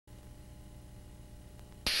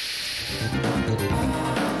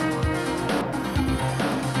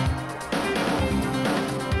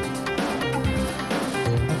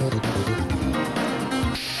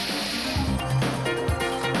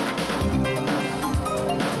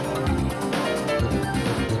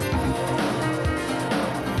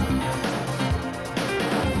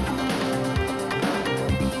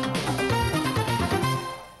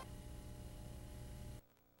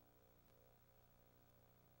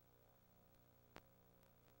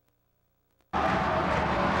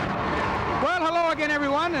again,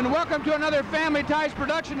 everyone, and welcome to another Family Ties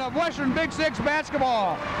production of Western Big Six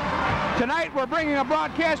basketball. Tonight, we're bringing a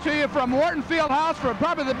broadcast to you from Wharton Fieldhouse for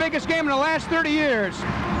probably the biggest game in the last 30 years.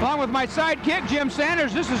 Along with my sidekick, Jim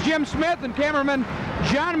Sanders, this is Jim Smith and cameraman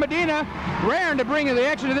John Medina, raring to bring you the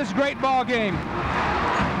action of this great ball game.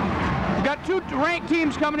 We've got two ranked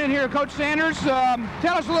teams coming in here, Coach Sanders.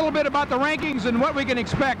 Tell us a little bit about the rankings and what we can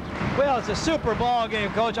expect. Well, it's a super ball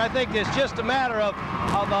game, Coach. I think it's just a matter of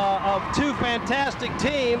two fantastic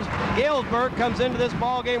teams. Galesburg comes into this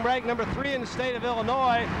ball game ranked number 3 in the state of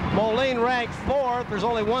Illinois. Moline ranked 4th. There's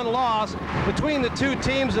only one loss between the two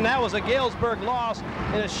teams, and that was a Galesburg loss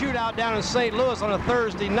in a shootout down in St. Louis on a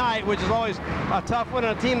Thursday night, which is always a tough one.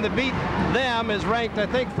 And a team that beat them is ranked, I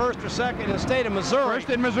think, 1st or 2nd in the state of Missouri. First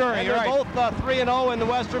in Missouri, and they're right. both 3-0 in the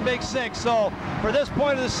Western Big Six. So for this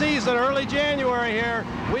point of the season, early January here,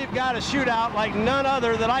 we've got a shootout like none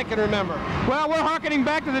other that I can remember. Well, we're harkening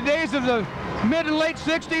back to the days of the mid and late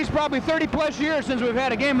 60s, probably 30 plus years since we've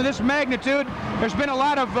had a game of this magnitude. There's been a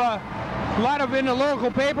lot of in the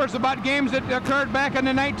local papers about games that occurred back in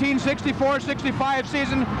the 1964-65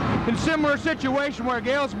 season in similar situation where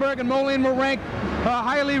Galesburg and Moline were ranked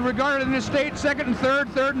highly regarded in the state, 2nd and 3rd,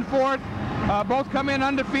 3rd and 4th. Both come in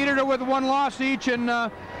undefeated or with one loss each, and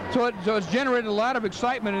so it's generated a lot of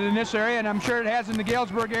excitement in this area, and I'm sure it has in the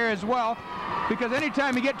Galesburg area as well, because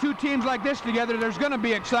anytime you get two teams like this together, there's going to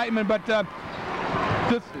be excitement. But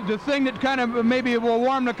the thing that kind of maybe will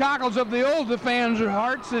warm the cockles of the old fans'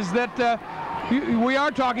 hearts is that we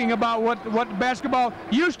are talking about what basketball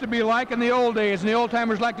used to be like in the old days, and the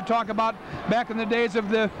old-timers like to talk about back in the days of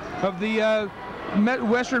the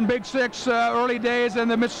Western Big Six early days,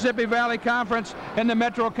 and the Mississippi Valley Conference and the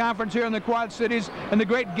Metro Conference here in the Quad Cities, and the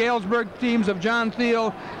great Galesburg teams of John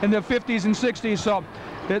Thiel in the 50s and 60s. So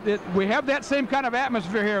we have that same kind of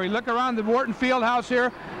atmosphere here. We look around the Wharton Fieldhouse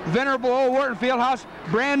here, venerable old Wharton Fieldhouse,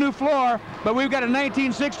 brand new floor, but we've got a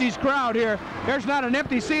 1960s crowd here. There's not an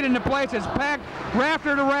empty seat in the place. It's packed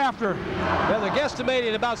rafter to rafter. Well, they're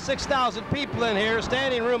guesstimating about 6,000 people in here,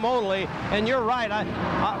 standing room only, and you're right.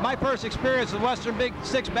 My first experience with Western Big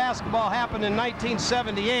Six basketball happened in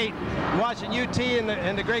 1978, watching UT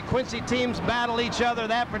and the great Quincy teams battle each other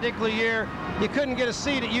that particular year. You couldn't get a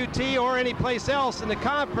seat at UT or any place else in the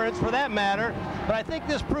conference for that matter, but I think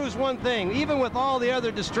this proves one thing, even with all the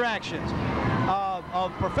other distractions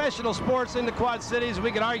of professional sports in the Quad Cities.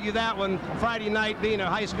 We could argue that one, Friday night being a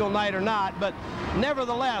high school night or not, but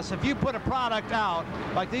nevertheless, if you put a product out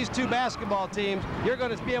like these two basketball teams, you're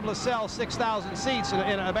going to be able to sell 6,000 seats in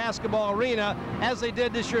a basketball arena, as they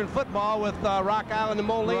did this year in football with Rock Island and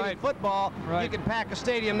Moline. Right. In football. Right. You can pack a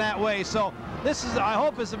stadium that way. So this is, I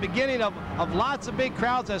hope, is the beginning of lots of big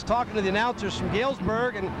crowds. I was talking to the announcers from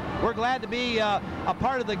Galesburg, and we're glad to be a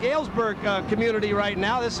part of the Galesburg community right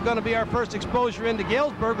now. This is going to be our first exposure into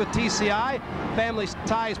Galesburg with TCI, Family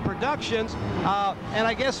Ties Productions, and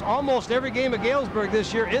I guess almost every game of Galesburg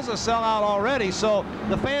this year is a sellout already. So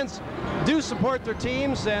the fans do support their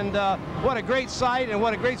teams, and what a great sight and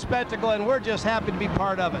what a great spectacle, and we're just happy to be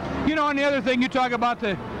part of it. You know, and the other thing, you talk about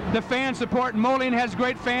the fan support, and Moline has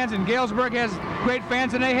great fans, and Galesburg has great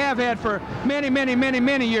fans, and they have had for many, many, many,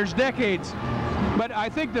 many years, decades. But I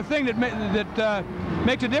think the thing that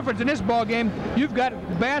makes a difference in this ball game, you've got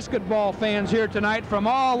basketball fans here tonight from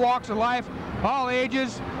all walks of life, all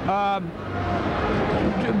ages.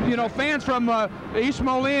 You know, fans from East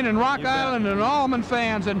Moline and Rock Island and Allman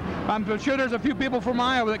fans, and I'm sure there's a few people from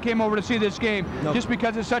Iowa that came over to see this game, just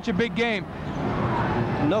because it's such a big game.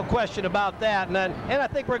 No question about that, and I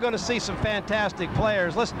think we're going to see some fantastic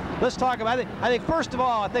players. Let's talk about it. I think first of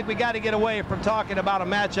all, I think we got to get away from talking about a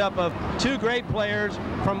matchup of two great players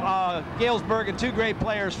from Galesburg and two great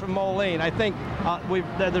players from Moline. I think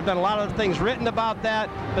there've been a lot of things written about that,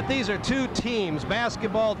 but these are two teams,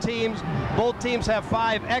 basketball teams. Both teams have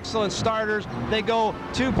 5 excellent starters. They go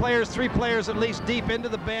 2 players, 3 players at least deep into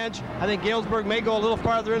the bench. I think Galesburg may go a little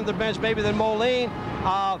farther into the bench maybe than Moline.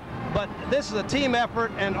 But this is a team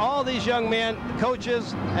effort, and all these young men, the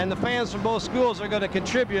coaches, and the fans from both schools are going to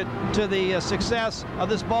contribute to the success of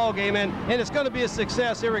this ball game, and it's going to be a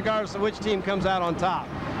success regardless of which team comes out on top.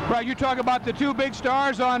 Right, you talk about the 2 big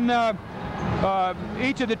stars on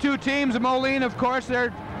each of the 2 teams. Moline, of course, they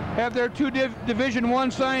have their 2 Division I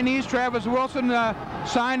signees. Travis Wilson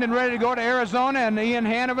signed and ready to go to Arizona, and Ian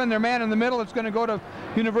Hanovan, their man in the middle, that's going to go to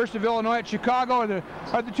University of Illinois at Chicago,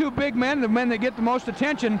 are the 2 big men, the men that get the most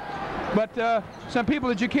attention. But some people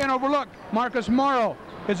that you can't overlook. Marcus Morrow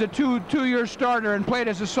is a two-year starter and played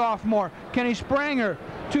as a sophomore. Kenny Spranger,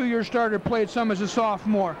 2-year starter, played some as a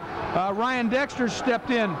sophomore. Ryan Dexter stepped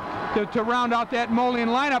in to round out that Moline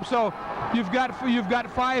lineup. So you've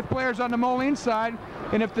got 5 players on the Moline side,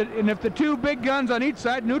 and if the 2 big guns on each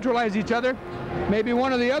side neutralize each other, maybe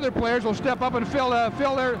one of the other players will step up and fill up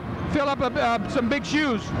some big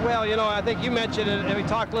shoes. Well, you know, I think you mentioned it, and we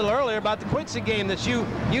talked a little earlier about the Quincy game that you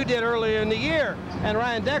did earlier in the year. And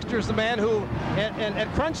Ryan Dexter's the man who,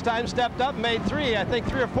 at crunch time, stepped up and made 3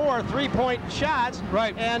 or 4 3-point shots.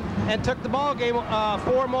 Right. And took the ball game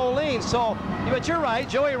for Moline. So, but you're right.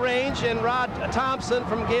 Joey Range and Rod Thompson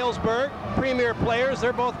from Galesburg, premier players.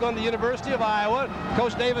 They're both going to the University of Iowa.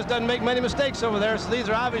 Coach Davis doesn't make many mistakes over there. So these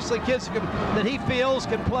are obviously kids that he feels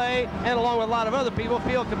can play, and along with a lot of other people,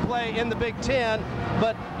 feel can play in the Big Ten.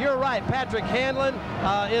 But you're right. Patrick Hanlon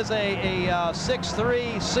is a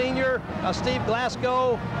 6'3" senior. Steve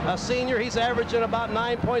Glasgow, a senior. He's averaging about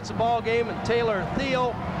 9 points a ball game. And Taylor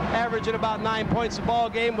Thiel averaging about 9 points a ball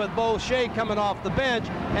game, with Bo Shea coming off the bench,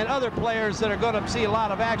 and other players that are going to see a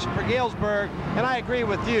lot of action for Galesburg. And I agree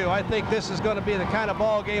with you. I think this is going to be the kind of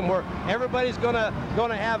ball game where everybody's going to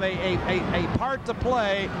have a part to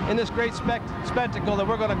play in this great spectacle that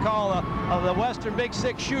we're going to call the Western Big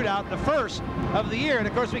Six Shootout, the first of the year. And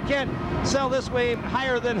of course, we can't sell this way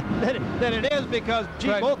higher than it is, because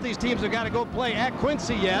both these teams have got to go play at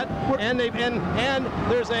Quincy yet, and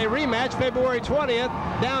there's a rematch February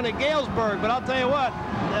 20th down at Galesburg. But I'll tell you what,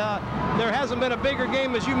 there hasn't been a bigger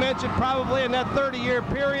game, as you mentioned, probably in that 30-year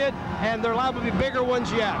period, and there are liable to be bigger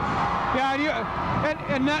ones yet. Yeah,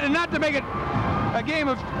 and not to make it a game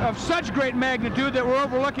of such great magnitude that we're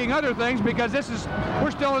overlooking other things, because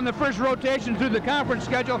we're still in the first rotation through the conference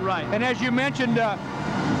schedule. Right. And as you mentioned,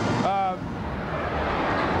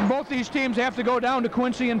 both these teams have to go down to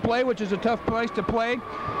Quincy and play, which is a tough place to play.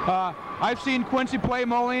 I've seen Quincy play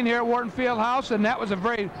Moline here at Wharton Fieldhouse, and that was a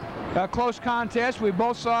very close contest. We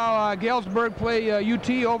both saw Galesburg play UT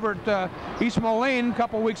over at East Moline a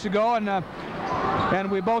couple weeks ago,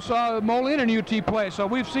 and we both saw Moline and UT play. So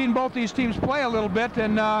we've seen both these teams play a little bit,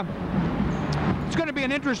 and it's going to be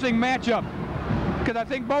an interesting matchup, because I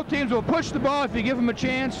think both teams will push the ball if you give them a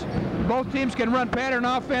chance. Both teams can run pattern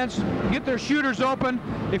offense, get their shooters open.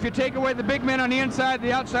 If you take away the big men on the inside,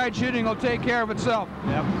 the outside shooting will take care of itself.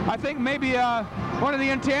 Yep. I think maybe one of the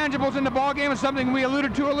intangibles in the ball game is something we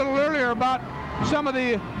alluded to a little earlier about some of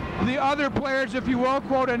the other players, if you will,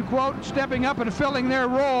 quote unquote, stepping up and filling their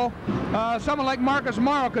role. Someone like Marcus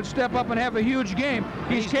Morrow could step up and have a huge game.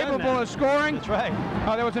 He's capable of scoring. That's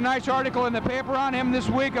right. There was a nice article in the paper on him this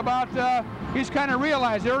week about he's kind of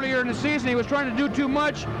realized earlier in the season he was trying to do too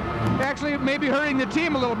much, actually maybe hurting the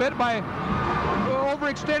team a little bit by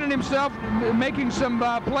overextending himself, making some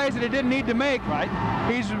plays that he didn't need to make. Right.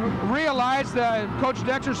 He's realized, Coach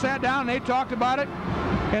Dexter sat down and they talked about it,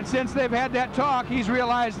 and since they've had that talk, he's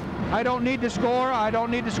realized, I don't need to score. I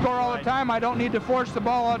don't need to score all the time. I don't need to force the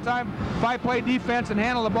ball all the time. If I play defense and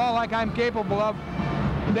handle the ball like I'm capable of,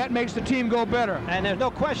 that makes the team go better. And there's no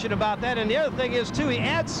question about that. And the other thing is, too, he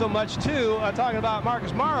adds so much, too, talking about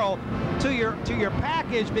Marcus Morrow, to your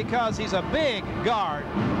package, because he's a big guard.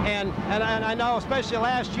 And I know, especially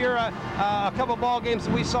last year, a couple ball games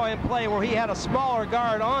that we saw him play where he had a smaller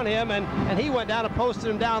guard on him, and he went down and posted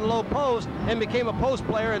him down low post and became a post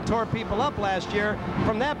player and tore people up last year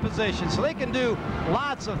from that position. So they can do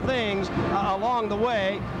lots of things along the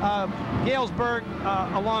way. Galesburg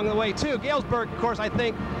along the way, too. Galesburg, of course, I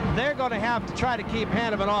think they're going to have to try to keep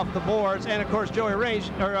Hanneman off the boards, and of course Joey Range,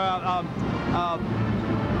 or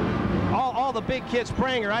all the big kids.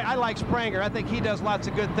 Spranger, I like Spranger. I think he does lots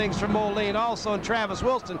of good things for Moline also, and Travis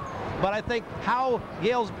Wilson. But I think how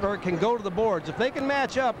Galesburg can go to the boards, if they can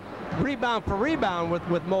match up rebound for rebound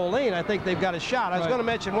with Moline, I think they've got a shot. I was going to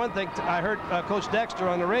mention one thing. I heard Coach Dexter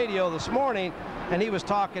on the radio this morning, and he was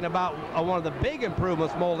talking about one of the big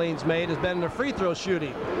improvements Moline's made has been their free throw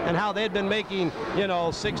shooting, and how they'd been making,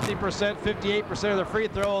 60%, 58% of their free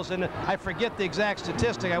throws. And I forget the exact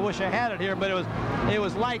statistic. I wish I had it here, but it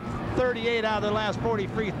was like 38 out of their last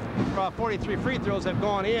 43 free throws have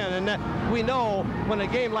gone in. And we know when a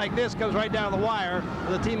game like this comes right down to the wire,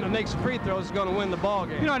 the team that makes the free throws is going to win the ball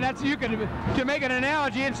game. And that's, to make an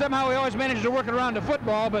analogy, and somehow we always manage to work it around to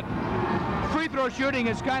football, but free throw shooting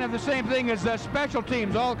is kind of the same thing as special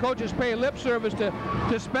teams. All coaches pay lip service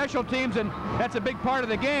to special teams, and that's a big part of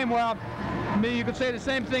the game. Well, you could say the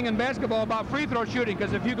same thing in basketball about free throw shooting,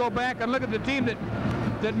 because if you go back and look at the team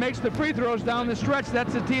that makes the free throws down the stretch,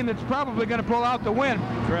 that's the team that's probably going to pull out the win.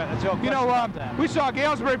 Correct. That's we saw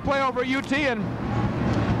Galesburg play over UT,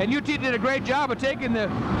 and UT did a great job of taking the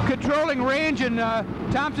controlling range, and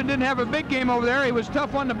Thompson didn't have a big game over there. He was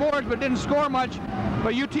tough on the boards, but didn't score much.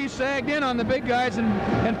 But UT sagged in on the big guys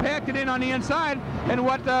and packed it in on the inside. And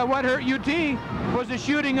what hurt UT was the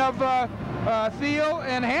shooting of Thiel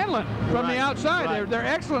and Hanlon from the outside. They're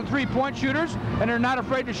excellent three-point shooters, and they're not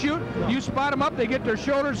afraid to shoot. You spot them up, they get their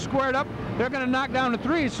shoulders squared up, they're going to knock down the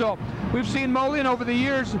threes. So we've seen Moline over the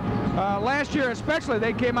years, last year especially,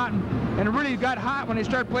 they came out and really got hot when they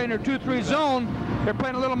started playing their 2-3 zone. They're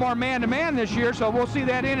playing a little more man-to-man this year, so we'll see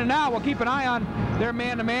that in and out. We'll keep an eye on their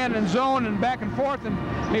man-to-man and zone and back and forth, and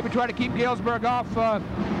maybe try to keep Galesburg off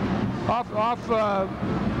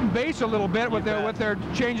base a little bit with their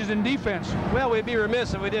changes in defense. Well, we'd be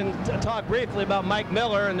remiss if we didn't talk briefly about Mike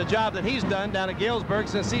Miller and the job that he's done down at Galesburg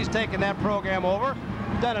since he's taken that program over.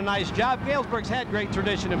 Done a nice job. Galesburg's had great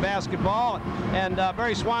tradition in basketball, and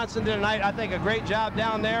Barry Swanson did I think a great job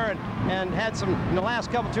down there, and had some in the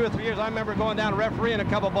last couple 2 or 3 years. I remember going down and refereeing a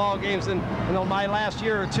couple ball games in my last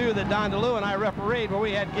year or two that Don DeLue and I refereed, where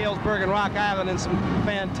we had Galesburg and Rock Island in some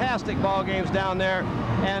fantastic ball games down there.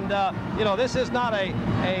 And you know, this is not a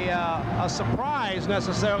surprise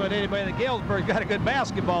necessarily to anybody that Galesburg's got a good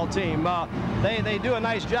basketball team. They do a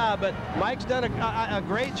nice job, but Mike's done a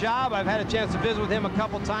great job. I've had a chance to visit with him a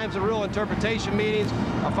couple times at rule interpretation meetings.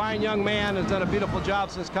 A fine young man, has done a beautiful job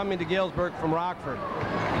since coming to Galesburg from Rockford.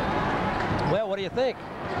 Well, what do you think?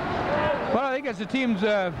 Well, I think as the teams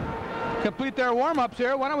complete their warm-ups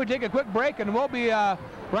here, why don't we take a quick break, and we'll be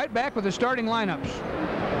right back with the starting lineups.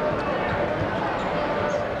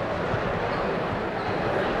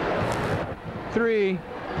 Three.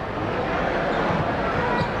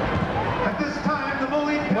 At this time, the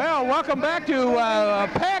Moline. Well, welcome back to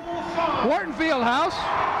packed Wharton Fieldhouse.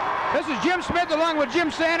 This is Jim Smith along with Jim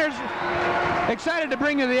Sanders. Excited to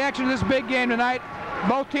bring you the action of this big game tonight.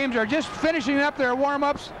 Both teams are just finishing up their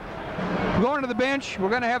warm-ups, going to the bench. We're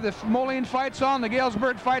going to have the Moline fight song, the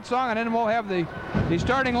Galesburg fight song, and then we'll have the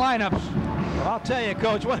starting lineups. Well, I'll tell you,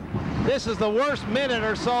 Coach, this is the worst minute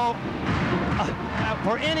or so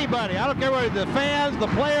for anybody. I don't care whether the fans, the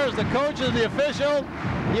players, the coaches, the officials.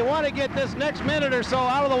 You want to get this next minute or so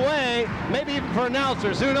out of the way, maybe even for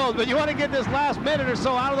announcers, who knows, but you want to get this last minute or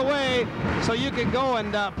so out of the way so you can go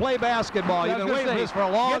and play basketball. You've been waiting for this for a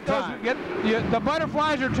long time. The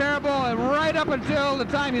butterflies are terrible, and right up until the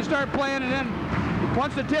time you start playing, and then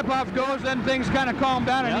once the tip-off goes, then things kind of calm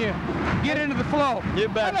down and you get into the flow. You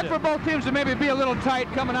betcha. I'd like for both teams to maybe be a little tight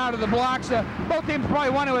coming out of the blocks. Both teams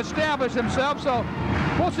probably want to establish themselves, so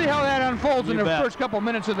we'll see how that unfolds in the first couple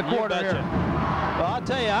minutes of the quarter here. Well, I'll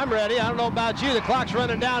tell you, I'm ready. I don't know about you. The clock's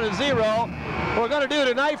running down to 0. What we're going to do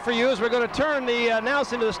tonight for you is we're going to turn the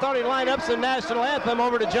announcing to the starting lineups and national anthem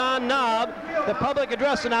over to John Knobb, the public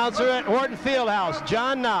address announcer at Wharton Fieldhouse.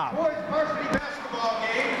 John Knobb. Boys varsity basketball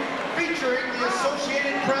game featuring the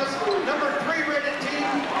Associated Press number 3 rated team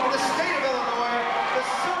in the state of Illinois, the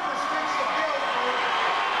Silver Streaks of Galesburg,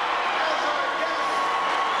 as our guests,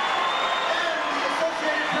 and the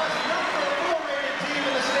Associated Press number 4 rated team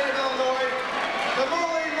in the state of Illinois, the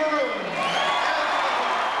Moline Maroons.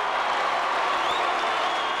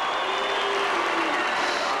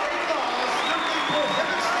 State law strictly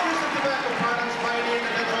prohibits the use of tobacco products by any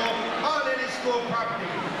individual on any school property,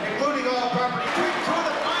 including all property. Two of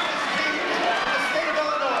the finest teams in the state of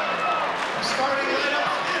Illinois. Starting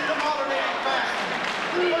lineups in the modern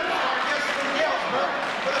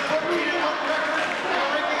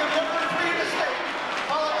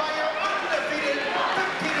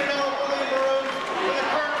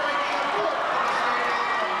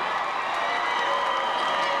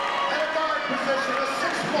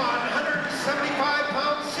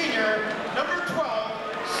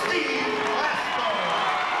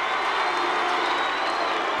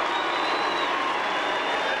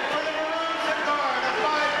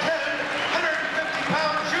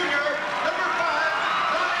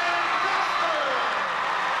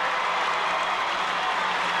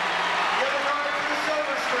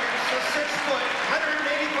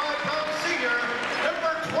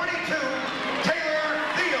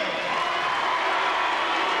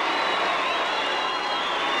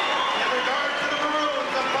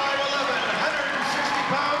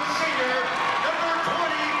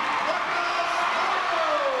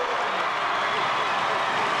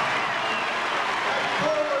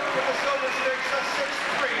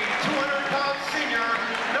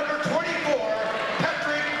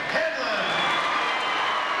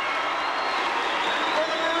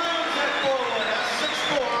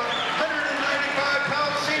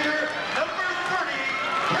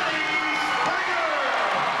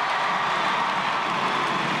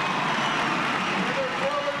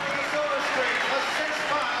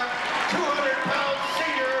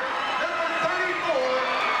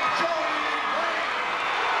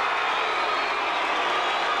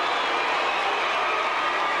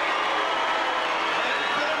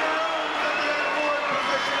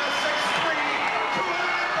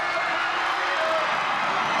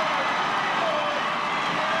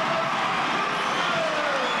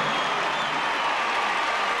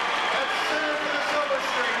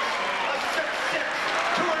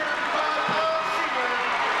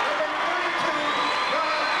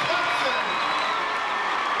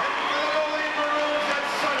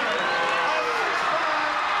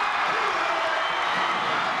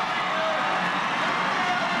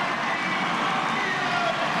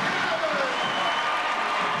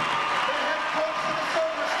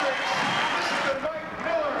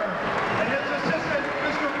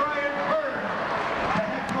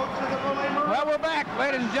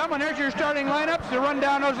gentlemen, there's your starting lineups. To run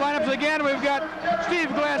down those lineups again, we've got Steve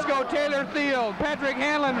Glasgow, Taylor Thiel, Patrick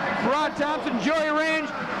Hanlon, Rod Thompson, Joey Range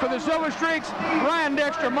for the Silver Streaks, Ryan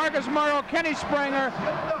Dexter, Marcus Morrow, Kenny Springer,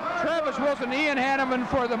 Travis Wilson, Ian Hanneman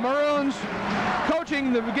for the Maroons.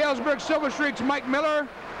 Coaching the Galesburg Silver Streaks, Mike Miller.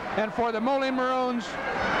 And for the Moline Maroons,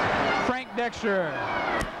 Frank Dexter.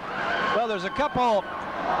 Well, there's a couple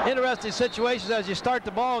interesting situations as you start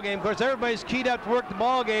the ball game. Of course, everybody's keyed up to work the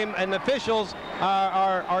ball game, and the officials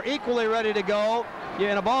are equally ready to go.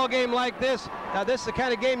 In a ball game like this, this is the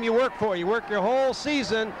kind of game you work for. You work your whole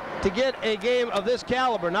season to get a game of this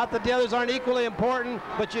caliber. Not that the others aren't equally important,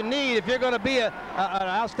 but you need, if you're going to be an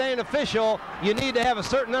outstanding official, you need to have a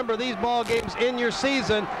certain number of these ball games in your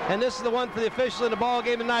season, and this is the one for the officials in the ball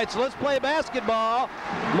game tonight. So let's play basketball.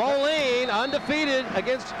 Moline undefeated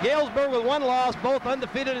against Galesburg with 1 loss, both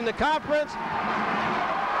undefeated in the conference.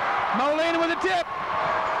 Moline with a tip.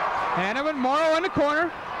 Hanneman, Morrow in the corner.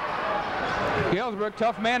 Galesburg,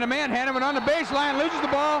 tough man-to-man. Hanneman on the baseline, loses the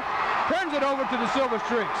ball, turns it over to the Silver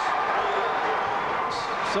Streaks.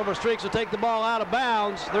 Silver Streaks will take the ball out of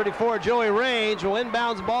bounds. 34, Joey Range will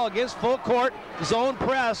inbounds the ball against full court. Zone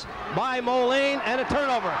press by Moline and a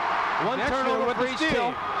turnover. One turnover for each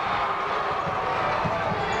team.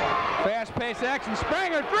 Fast-paced action.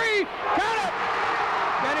 Springer, 3, count it!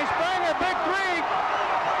 Kenny Springer, big 3.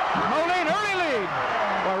 Moline, early lead.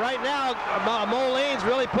 Well, right now, Moline's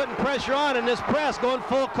really putting pressure on in this press, going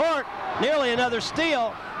full court. Nearly another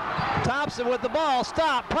steal. Thompson with the ball.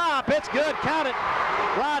 Stop, pop, it's good, count it.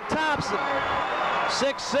 Rod Thompson,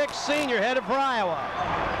 6'6" senior, headed for Iowa.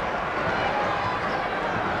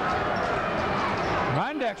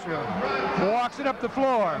 Ryan Dexter walks it up the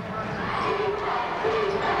floor.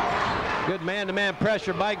 Good man-to-man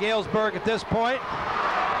pressure by Galesburg at this point.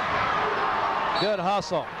 Good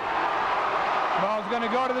hustle. Ball's going to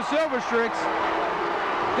go to the Silver Streaks.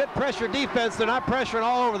 Good pressure defense. They're not pressuring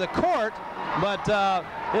all over the court, but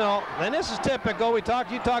you know, and this is typical. You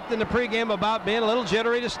talked in the pregame about being a little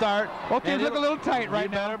jittery to start. Both teams look a little tight right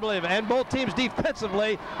now. You better believe it. And both teams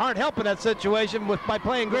defensively aren't helping that situation by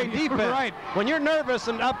playing great defense. Right. When you're nervous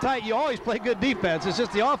and uptight, you always play good defense. It's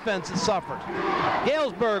just the offense that suffered.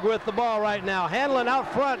 Galesburg with the ball right now. Hanlon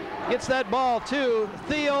out front gets that ball to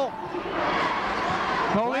Thiel.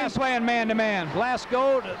 Moline's playing man-to-man.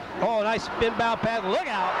 Glasgow, oh, nice inbound pass. Look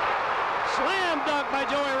out. Slam dunk by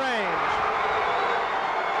Joey Range.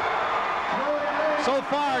 So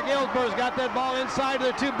far, Galesburg's got that ball inside of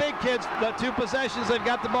their 2 big kids. The 2 possessions, they've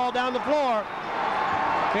got the ball down the floor.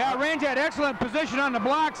 Yeah, Range had excellent position on the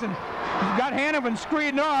blocks and got Hanneman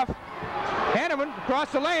screened off. Hanneman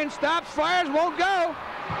across the lane, stops, fires, won't go.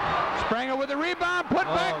 Springer with the rebound, put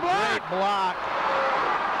back block. Great block.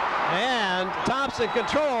 And Thompson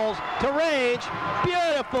controls to Range.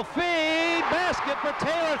 Beautiful feed. Basket for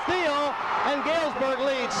Taylor Thiel. And Galesburg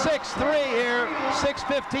leads 6-3 here.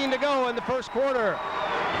 6:15 to go in the first quarter.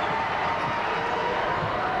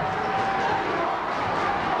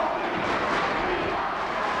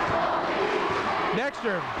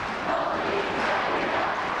 Dexter.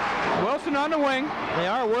 Wilson on the wing. They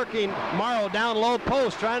are working Morrow down low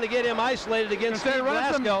post, trying to get him isolated against Steve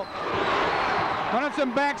Glasgow. Running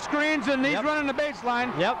some back screens, and he's running the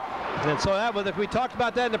baseline. Yep. And so that was, if we talked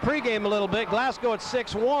about that in the pregame a little bit, Glasgow at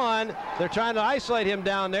 6'1". They're trying to isolate him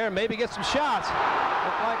down there and maybe get some shots.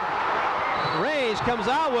 Look like Range comes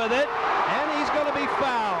out with it, and he's going to be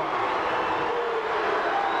fouled.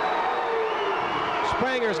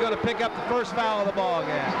 Springer's going to pick up the first foul of the ball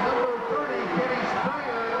game.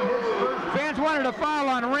 Fans wanted a foul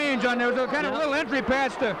on Range on there. There was a kind of little entry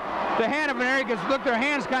pass to Hanneman area because look, their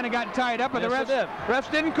hands kind of got tied up, but the refs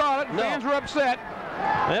didn't call it. No. Fans were upset.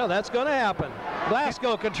 Well, that's going to happen.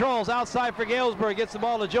 Glasgow controls outside for Galesburg, gets the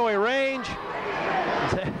ball to Joey Range.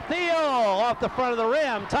 Thiel off the front of the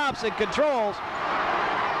rim. Thompson controls.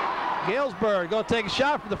 Galesburg going to take a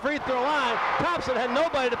shot from the free throw line. Thompson had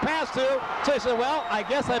nobody to pass to, so he said, well, I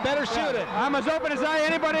guess I better shoot it. I'm as open as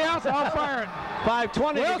anybody else. I'll fire it.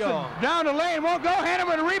 5:20 to go. Down the lane, won't go.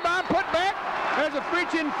 Hanneman rebound, put back. There's a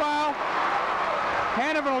reach-in foul.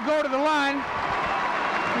 Hanneman will go to the line.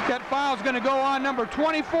 I think that foul's going to go on number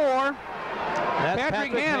 24. That's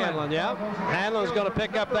Patrick Hanlon. Yeah. Hanlon's going to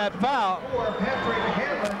pick up that foul.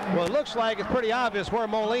 Well, it looks like it's pretty obvious where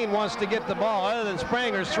Moline wants to get the ball. Other than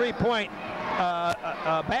Springer's 3-point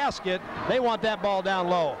basket, they want that ball down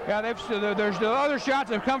low. Yeah, there's the other shots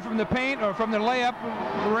that have come from the paint or from the layup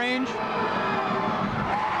range.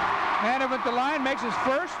 Hanneman at the line makes his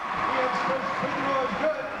first.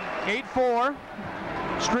 8-4.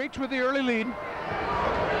 Streaks with the early lead.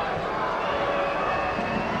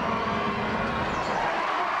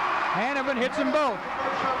 Hanneman hits them both.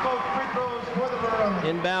 both free throws for the Maroons.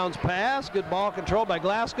 Inbounds pass, good ball control by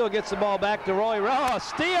Glasgow, gets the ball back to Roy. Oh,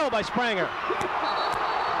 steal by Spranger.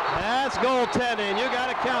 That's goaltending. You got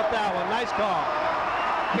to count that one. Nice call.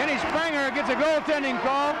 Kenny Spranger gets a goaltending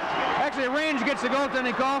call. Actually, Range gets the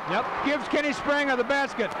goaltending call. Yep. Gives Kenny Spranger the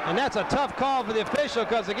basket. And that's a tough call for the official,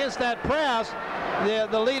 because against that press,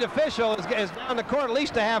 the lead official is down the court, at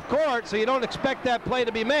least a half court, so you don't expect that play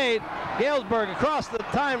to be made. Galesburg across the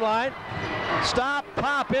timeline. Stop,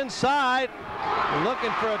 pop inside.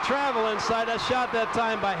 Looking for a travel inside. That shot that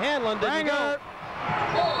time by Hanlon. Didn't go.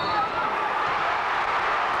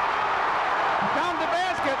 Down the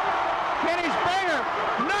basket. Kenny Spranger.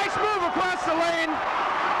 Nice move across the lane.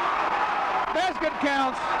 Basket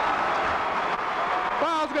counts.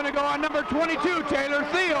 Foul's going to go on number 22, Taylor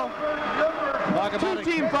Thiel. Two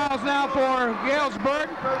team fouls now for Galesburg.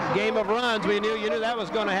 Game of runs. You knew that was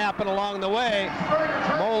going to happen along the way.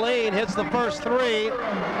 Moline hits the first three.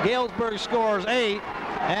 Galesburg scores 8.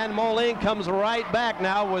 And Moline comes right back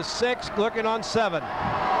now with 6, looking on 7.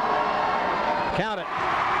 Count it.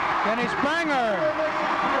 Kenny Spranger.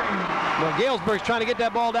 Well, Galesburg's trying to get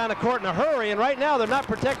that ball down the court in a hurry, and right now they're not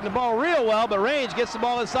protecting the ball real well, but Range gets the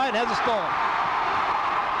ball inside and has it stolen.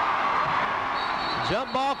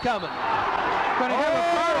 Jump ball coming. Going to have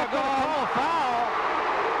a foul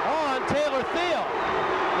on Taylor Thiel.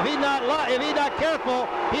 If he's not careful,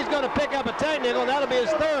 he's going to pick up a technical, and that'll be his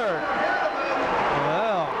 3rd.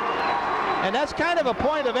 Well, and that's kind of a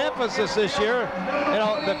point of emphasis this year. You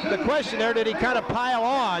know, the question there, did he kind of pile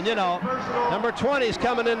on? You know, number 20 is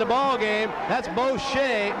coming in the ball game. That's Bo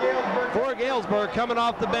Shea for Galesburg, coming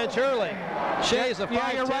off the bench early. Shea's a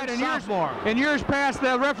 5'10" sophomore. In years past,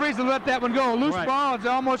 the referees have let that one go. Loose ball, it's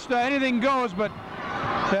almost anything goes, but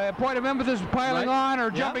the point of emphasis is piling on or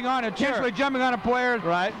jumping on, intentionally jumping on a player.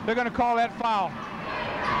 Right. They're going to call that foul.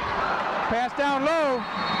 Pass down low,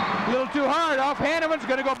 a little too hard. Off Hanneman's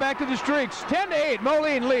going to go back to the streaks. 10-8,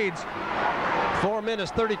 Moline leads. 4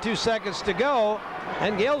 minutes, 32 seconds to go,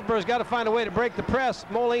 and Galesburg's got to find a way to break the press,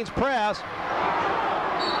 Moline's press.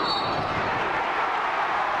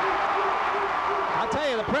 Tell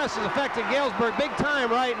you, the press is affecting Galesburg big time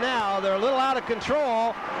right now. They're a little out of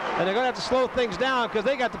control, and they're going to have to slow things down because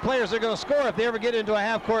they got the players they're going to score if they ever get into a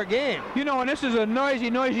half-court game. You know, and this is a noisy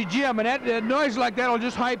gym, and that noise like that will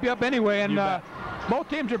just hype you up anyway. And both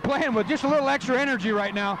teams are playing with just a little extra energy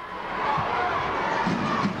right now.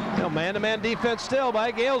 You know, man-to-man defense still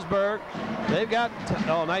by Galesburg. They've got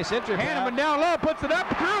nice entry. Hanneman down low, puts it up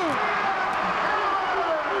through.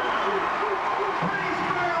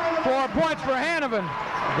 4 points for Hanneman.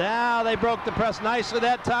 Now they broke the press nicely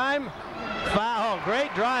that time. Foul,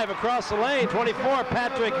 great drive across the lane. 24,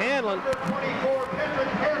 Patrick Hanlon.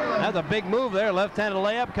 That's a big move there. Left-handed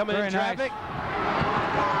layup coming in traffic.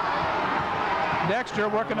 Dexter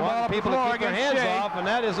working the ball up the floor. People to keep their hands off, and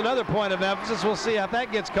that is another point of emphasis. We'll see if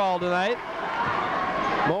that gets called tonight.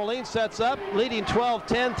 Moline sets up, leading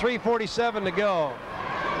 12-10, 3:47 to go.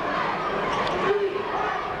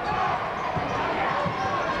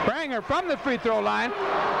 Spranger from the free throw line.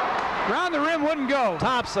 Round the rim wouldn't go.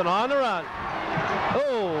 Thompson on the run.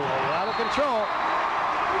 Oh, out of control.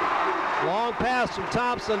 Long pass from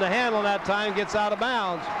Thompson to Hanlon that time, gets out of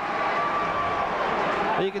bounds.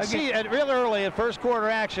 You can see real early in first quarter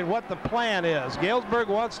action what the plan is. Galesburg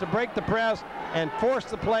wants to break the press and force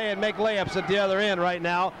the play and make layups at the other end right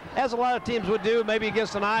now, as a lot of teams would do, maybe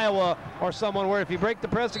against an Iowa or someone where if you break the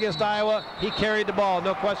press against Iowa, he carried the ball,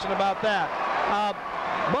 no question about that.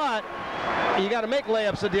 But you got to make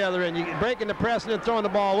layups at the other end. You breaking the press and then throwing the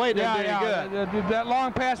ball away didn't do any good. That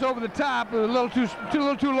long pass over the top, a little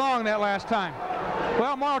too long that last time.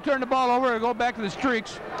 Well, Morrow turned the ball over and go back to the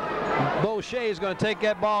streaks. Bo Shea is going to take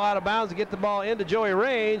that ball out of bounds to get the ball into Joey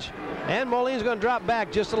Range, and Moline's going to drop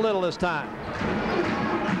back just a little this time.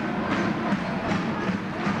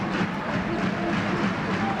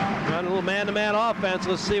 Run a little man-to-man offense.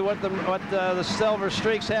 Let's see what the Silver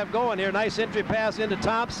Streaks have going here. Nice entry pass into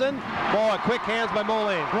Thompson. Boy, quick hands by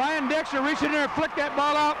Moline. Ryan Dexter reached in there and flicked that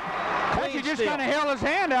ball out. He just kind of held his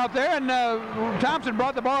hand out there, and Thompson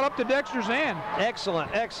brought the ball up to Dexter's hand.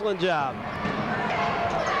 Excellent job.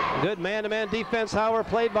 Good man-to-man defense, however,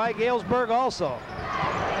 played by Galesburg also.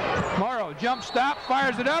 Morrow, jump stop,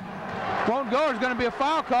 fires it up. Won't go. There's going to be a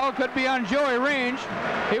foul call. Could be on Joey Range.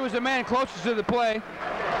 He was the man closest to the play.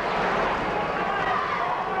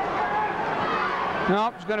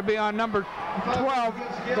 No, it's going to be on number 12,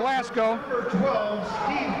 Glasgow. Number 12,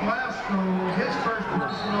 Steve Glasgow, his first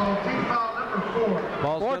personal team foul, number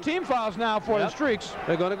 4. Four team fouls now for the Streaks.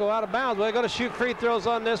 They're going to go out of bounds. They're going to shoot free throws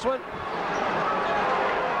on this one.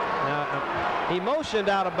 He motioned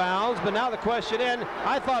out of bounds, but now the question in,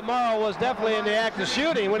 I thought Morrow was definitely in the act of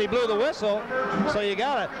shooting when he blew the whistle. So you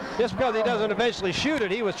got to, just because he doesn't eventually shoot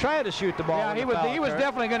it, he was trying to shoot the ball. Yeah, he was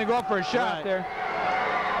definitely going to go for a shot right there.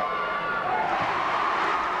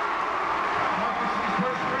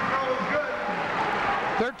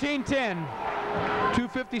 Marcus's 13-10.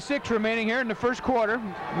 2:56 remaining here in the first quarter.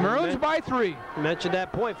 Maroons by 3. Mentioned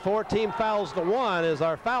that point. 4 team fouls to 1 is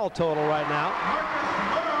our foul total right now.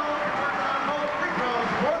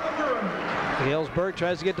 Galesburg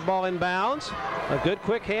tries to get the ball in bounds. A good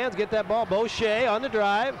quick hands, get that ball. Boucher on the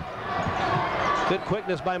drive. Good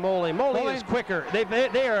quickness by Moline. Moline is quicker.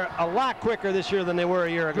 They are a lot quicker this year than they were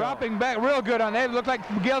a year ago. Dropping back real good on that. It looked like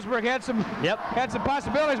Galesburg had some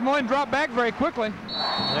possibilities. Moline dropped back very quickly.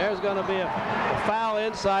 There's going to be a foul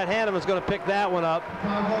inside. Hanneman's going to pick that one up.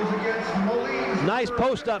 Nice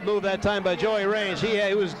post-up move that time by Joey Range.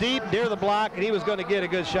 He was deep near the block, and he was going to get a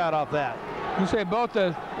good shot off that. You say both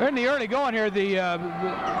in the early going here, the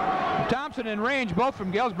Thompson and Range, both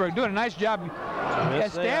from Galesburg, doing a nice job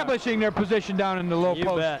establishing their position down in the low post.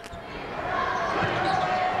 You bet.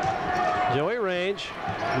 Joey Range,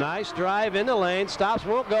 nice drive in the lane, stops,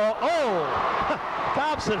 won't go. Oh!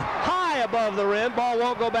 Thompson high above the rim, ball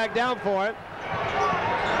won't go back down for it.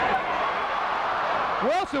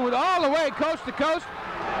 Wilson with all the way coast to coast.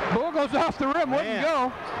 Ball goes off the rim, wouldn't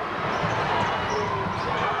go.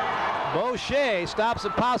 Boucher stops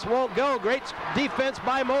and pass, won't go. Great defense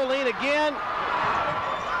by Moline again.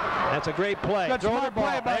 That's a great play. Good smart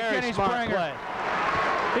play by Kenny Springer.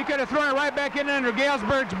 He could have thrown it right back in under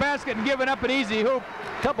Galesburg's basket and given up an easy hoop.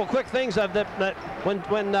 Couple quick things of that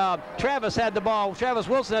when Travis had the ball, Travis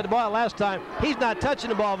Wilson had the ball last time, he's not touching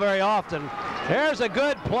the ball very often. There's a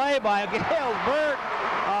good play by Galesburg.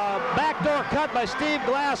 Backdoor cut by Steve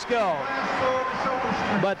Glasgow.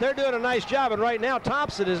 But they're doing a nice job, and right now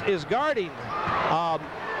Thompson is guarding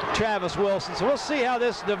Travis Wilson. So we'll see how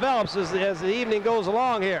this develops as the evening goes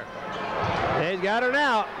along here. He's got her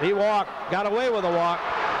now. He got away with a walk.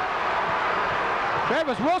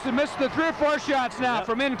 Travis Wilson missed the 3 or 4 shots now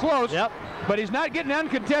from in close. But he's not getting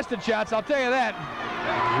uncontested shots, I'll tell you that.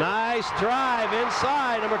 Nice drive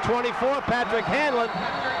inside, number 24, Patrick Hanlon.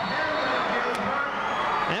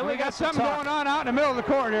 And we got something going on out in the middle of the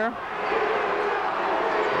court here.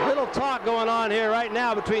 Little talk going on here right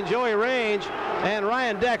now between Joey Range and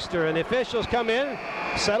Ryan Dexter, and the officials come in,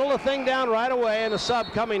 settle the thing down right away, and the sub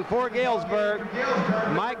coming for Galesburg,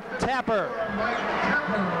 Mike Tapper.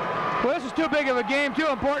 Well, this is too big of a game, too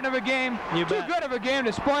important of a game, too good of a game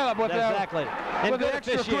to spoil it with the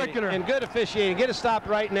extracurricular. And good officiating. Get it stopped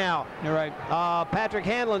right now. You're right. Patrick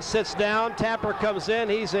Hanlon sits down. Tapper comes in.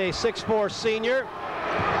 He's a 6'4" senior.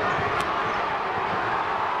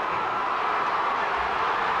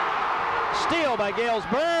 Steal by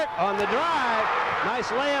Galesburg on the drive. Nice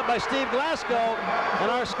layup by Steve Glasgow. And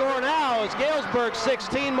our score now is Galesburg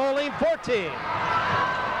 16, Moline 14.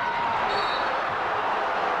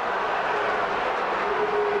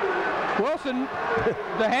 Wilson,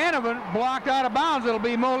 the Hanneman, blocked out of bounds. It'll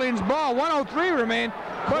be Moline's ball. 1:03 remain.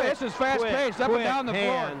 Boy, this is fast-paced, up and down the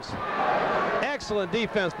floor. Excellent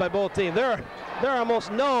defense by both teams. There are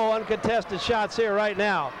almost no uncontested shots here right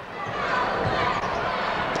now.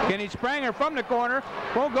 Kenny Springer from the corner.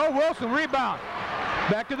 Won't go. Wilson rebound.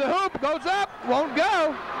 Back to the hoop. Goes up. Won't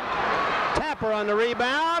go. Tapper on the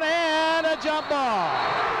rebound and a jump ball.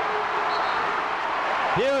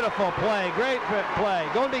 Beautiful play. Great play.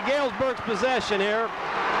 Going to be Galesburg's possession here.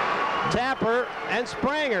 Tapper and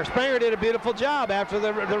Springer. Springer did a beautiful job after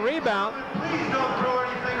the rebound. Please don't throw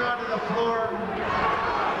anything onto the floor.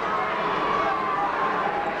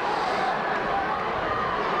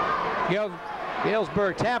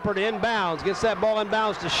 Galesburg, Tapper to inbounds. Gets that ball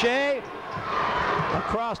inbounds to Shea.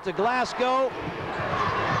 Across to Glasgow.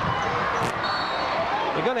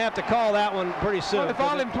 You're going to have to call that one pretty soon. Well, they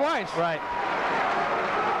fouled him twice. Right.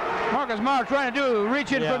 Marcus Maurer trying to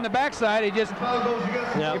reach in from the backside. He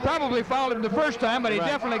probably fouled him the first time, but he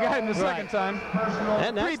definitely got him the second time.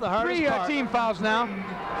 And that's the hardest part. 3 team fouls now.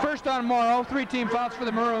 First on Morrow, 3 team fouls for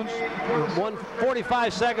the Maroons.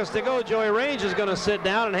 1:45 seconds to go. Joey Range is going to sit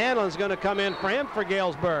down, and Hanlon's going to come in for him for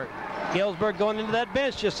Galesburg. Galesburg going into that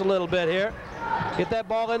bench just a little bit here. Get that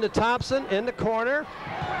ball into Thompson in the corner.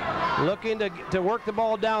 Looking to work the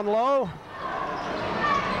ball down low.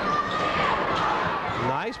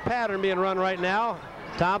 Nice pattern being run right now.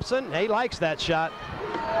 Thompson, he likes that shot.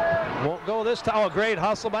 Won't go this time. Oh, great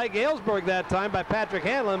hustle by Galesburg that time by Patrick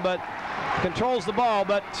Hanlon, but controls the ball,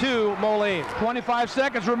 but to Moline. 25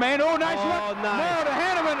 seconds remain. Oh, nice look. Nice. No, to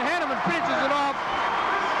Hanneman. Hanneman finishes it off.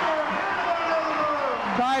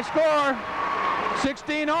 Tie score,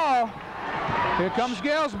 16 all. Here comes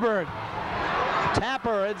Galesburg.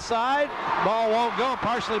 Tapper inside. Ball won't go.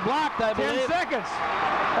 Partially blocked, I believe. 10 seconds.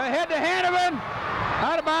 Ahead to Hanovan.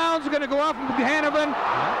 Out of bounds. Going to go off from Hanovan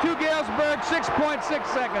to Galesburg. 6.6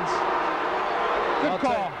 seconds. Good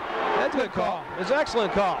call. That's a good call. It's an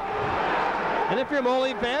excellent call. And if you're a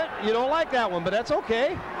Moline fan, you don't like that one, but that's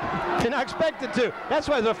okay. You're not expected to. That's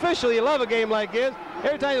why as officially you love a game like this.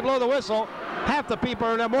 Every time you blow the whistle, half the people,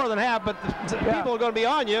 or more than half, but the people are going to be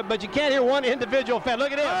on you, but you can't hear one individual fan.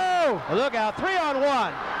 Look at him. Oh! Look out.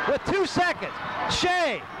 3-on-1 with 2 seconds.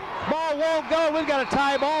 Shea. Ball won't go. We've got a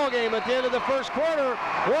tie ball game at the end of the first quarter.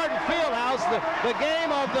 Wharton Fieldhouse, the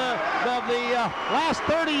game of the last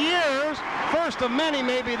 30 years, first of many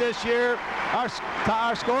maybe this year.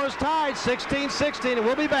 Our score is tied 16-16, and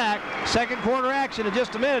we'll be back. Second quarter action in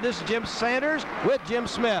just a minute. This is Jim Sanders with Jim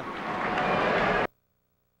Smith.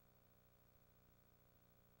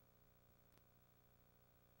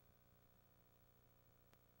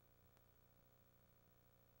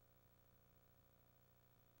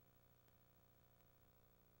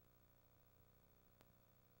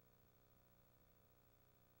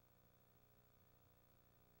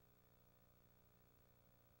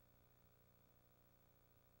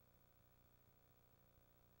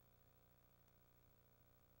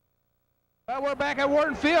 Well, we're back at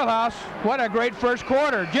Wharton Fieldhouse. What a great first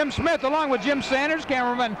quarter. Jim Smith along with Jim Sanders,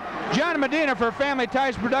 cameraman John Medina for Family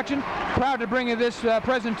Ties Production. Proud to bring you this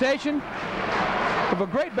presentation of a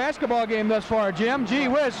great basketball game thus far, Jim. Gee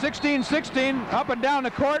whiz, 16-16, up and down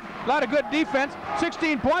the court. A lot of good defense.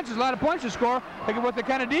 16 points is a lot of points to score. Look at what the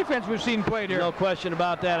kind of defense we've seen played here. No question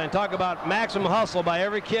about that. And talk about maximum hustle by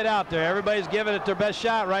every kid out there. Everybody's giving it their best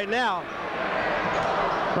shot right now.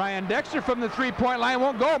 Ryan Dexter from the three-point line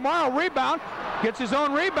won't go. Morrow rebound. Gets his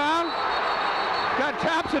own rebound. Got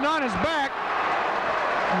Thompson on his back.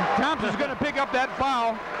 And Thompson's going to pick up that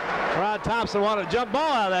foul. Rod Thompson wanted a jump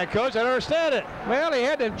ball out of that, Coach. I don't understand it. Well, he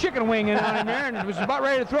had the chicken wing in on him there and was about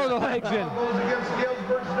ready to throw the legs in. Goes against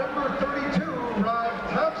Galesburg's number 32, Rod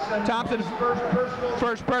Thompson. Thompson,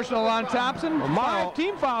 first personal on Thompson. Well, Morrow, 5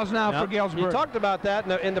 team fouls now for Galesburg. You talked about that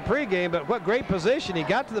in the pregame, but what great position. He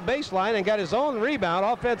got to the baseline and got his own rebound,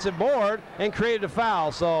 offensive board, and created a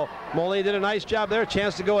foul. So Moline did a nice job there.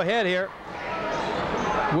 Chance to go ahead here.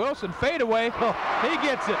 Wilson fadeaway. Oh, he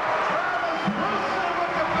gets it.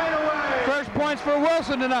 First points for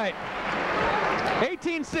Wilson tonight.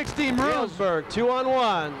 18-16 Maroons. Galesburg,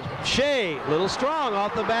 2-on-1. Shea, a little strong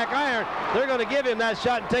off the back iron. They're going to give him that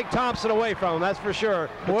shot and take Thompson away from him, that's for sure.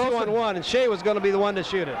 2-on-1, and Shea was going to be the one to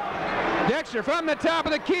shoot it. Dexter from the top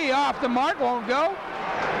of the key, off the mark, won't go.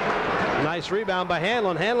 Nice rebound by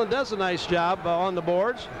Hanlon. Hanlon does a nice job on the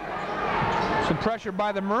boards. Some pressure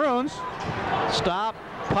by the Maroons. Stop,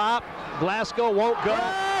 pop, Glasgow won't go.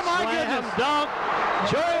 Oh, my goodness. Dunk,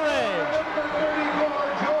 Joey Ridge.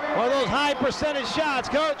 One of those high percentage shots,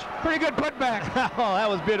 Coach. Pretty good putback. Oh, that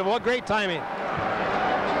was beautiful. What great timing.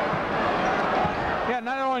 Yeah,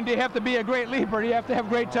 not only do you have to be a great leaper, you have to have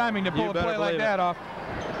great timing to pull a play like that off.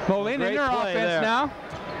 Moline in their offense there. Now.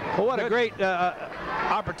 Well, what a great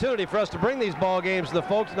opportunity for us to bring these ball games to the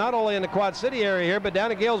folks, not only in the Quad City area here, but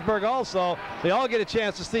down in Galesburg also. They all get a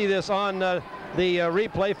chance to see this on the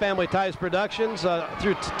replay, Family Ties Productions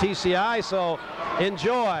through TCI, so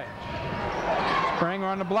enjoy. Springer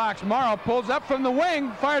on the blocks. Morrow pulls up from the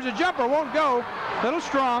wing, fires a jumper, won't go. Little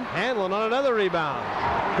strong. Hanlon on another rebound.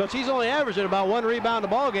 Coach, he's only averaging about 1 rebound a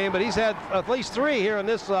ball game, but he's had at least 3 here in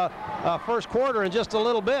this first quarter in just a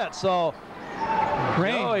little bit. So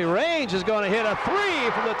Joey Range is going to hit a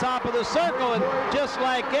 3 from the top of the circle, and just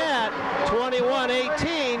like that,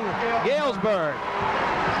 21-18 Galesburg.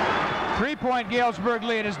 3-point Galesburg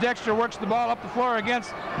lead as Dexter works the ball up the floor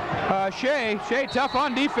against Shea. Shea tough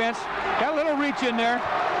on defense. Got a little reach in there.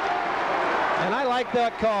 And I like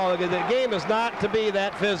that call. The game is not to be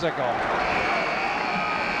that physical.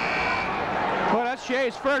 Well, that's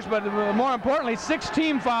Shea's first, but more importantly, 6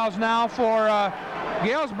 team fouls now for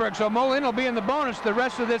Galesburg, so Moline will be in the bonus the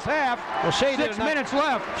rest of this half. Well, 6 minutes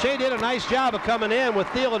left. Shea did a nice job of coming in with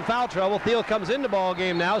Thiel in foul trouble. Thiel comes in the ball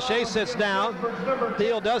game now. Shea sits down.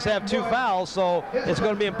 Thiel does have 2 fouls, so it's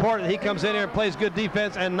going to be important that he comes in here and plays good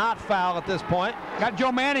defense and not foul at this point. Got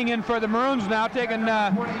Joe Manning in for the Maroons now, taking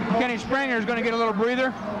Kenny Springer is going to get a little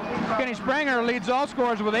breather. Kenny Springer leads all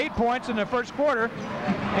scorers with 8 points in the first quarter.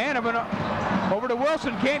 Hanovan over to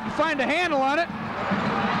Wilson, can't find a handle on it.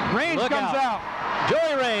 Range comes out.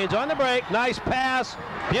 Joey Range on the break, nice pass,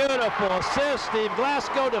 beautiful assist. Steve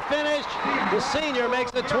Glasgow to finish. The senior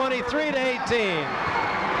makes it 23-18.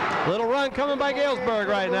 Little run coming by Galesburg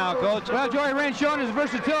right now, Coach. Well, Joey Raines showing his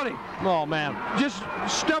versatility. Oh, man. Just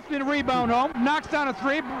stuffed in a rebound home, knocks down a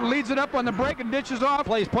three, leads it up on the break and dishes off.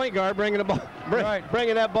 Plays point guard, bringing the ball,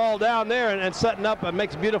 bringing that ball down there and setting up and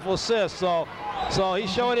makes a beautiful assist. So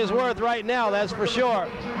he's showing his worth right now, that's for sure.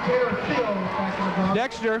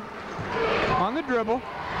 Dexter on the dribble.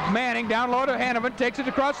 Manning down low to Hanovan, takes it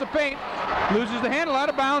across the paint, loses the handle out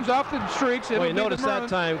of bounds off the streaks. Well, you notice that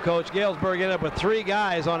time, Coach, Galesburg ended up with 3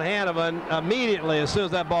 guys on Hanovan immediately as soon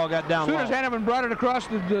as that ball got down low. As soon as Hanovan brought it across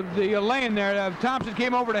the lane there, Thompson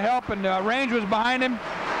came over to help, and Range was behind him.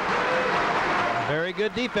 Very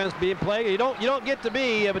good defense being played. You don't get to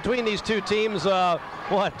be between these two teams,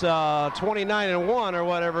 29-1 or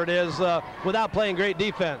whatever it is, without playing great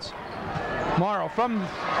defense. Morrow from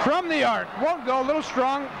the arc, won't go, a little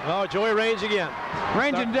strong. Oh, Joey Raines again.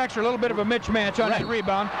 Raines and Dexter, a little bit of a mismatch on that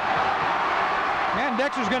rebound. And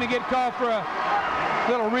Dexter's going to get called for a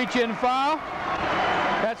little reach-in foul.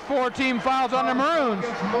 That's 4 team fouls on the Maroons.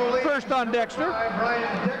 First on Dexter.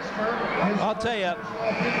 I'll tell you,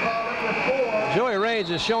 Joey Raines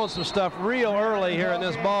is showing some stuff real early here in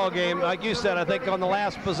this ball game. Like you said, I think on the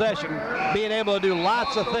last possession, being able to do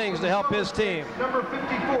lots of things to help his team.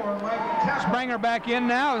 Spranger back in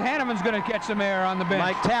now. Hanneman's going to catch some air on the bench.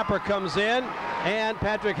 Mike Tapper comes in, and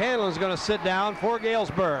Patrick Hanlon's going to sit down for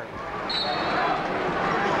Galesburg.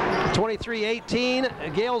 23-18,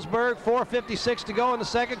 Galesburg, 4:56 to go in the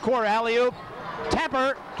second quarter. Alley-oop.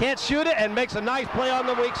 Tapper can't shoot it and makes a nice play on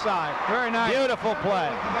the weak side. Very nice. Beautiful play.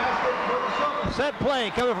 Set play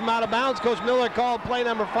coming from out of bounds. Coach Miller called play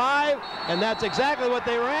number 5, and that's exactly what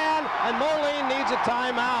they ran, and Moline needs a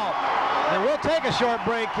timeout. And we'll take a short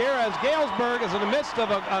break here as Galesburg is in the midst of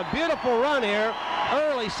a beautiful run here.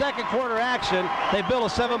 Early second quarter action. They built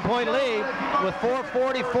a 7-point lead with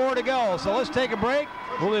 4:44 to go. So let's take a break.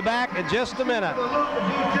 We'll be back in just a minute.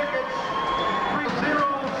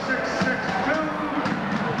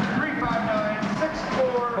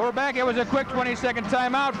 We're back. It was a quick 20-second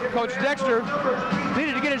timeout. Coach Dexter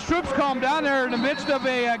needed to get his troops calmed down there in the midst of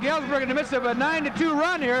Galesburg in the midst of a 9-2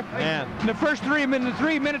 run here. Man. In the first 3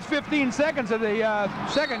 minutes 15 seconds of the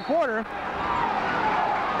second quarter.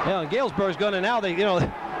 Yeah, Galesburg's going to now,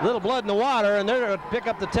 little blood in the water, and they're going to pick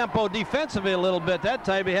up the tempo defensively a little bit. That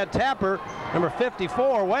time he had Tapper, number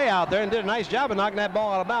 54, way out there and did a nice job of knocking that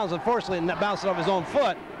ball out of bounds. Unfortunately, bounced it off his own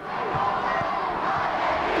foot.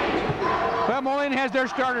 Well, Moline has their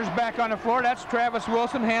starters back on the floor. That's Travis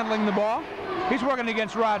Wilson handling the ball. He's working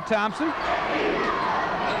against Rod Thompson.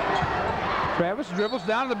 Travis dribbles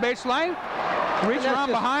down to the baseline, reaches around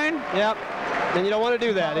behind. Yep. And you don't want to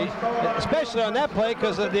do that, especially on that play,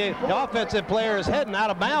 because the offensive player is heading out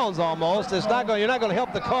of bounds almost. You're not going to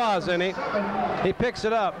help the cause any. He picks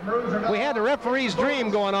it up. We had the referee's dream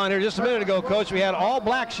going on here just a minute ago, Coach. We had all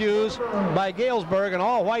black shoes by Galesburg and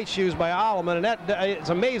all white shoes by Alleman, and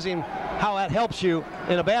it's amazing how that helps you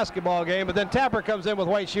in a basketball game. But then Tapper comes in with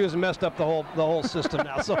white shoes and messed up the whole system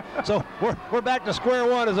now. So we're back to square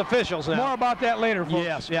one as officials now. More about that later, folks.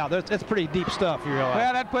 Yes, yeah, it's pretty deep stuff. You realize.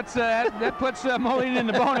 Well, that puts Moline in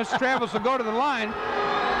the bonus. Travis will go to the line,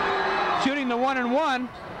 shooting the 1-and-1.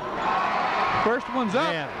 First one's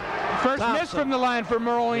up. Man. First Thompson. Miss from the line for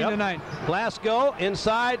Moline tonight. Glasgow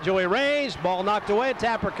inside, Joey Raines, ball knocked away,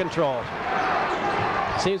 Tapper controls.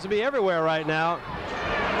 Seems to be everywhere right now.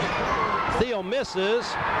 Theo misses,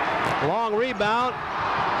 long rebound,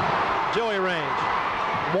 Joey Raines,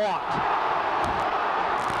 walked.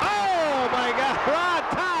 Oh my God, Rod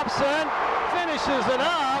Thompson finishes it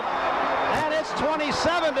up, and it's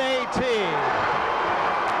 27-18.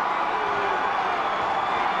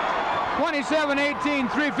 27-18,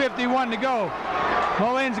 3:51 to go.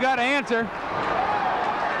 Moline's got to answer.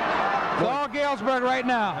 It's all Galesburg right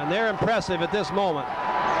now. And they're impressive at this moment.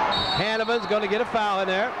 Hanneman's going to get a foul in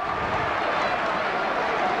there.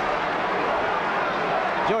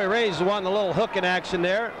 Joey Raines wanting a little hook in action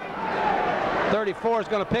there. 34 is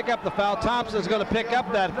going to pick up the foul. Thompson's going to pick up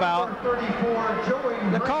that foul.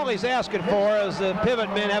 The call he's asking for is the pivot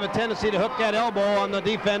men have a tendency to hook that elbow on the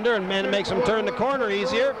defender and it makes them turn the corner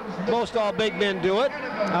easier. Most all big men do it.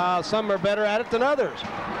 Some are better at it than others.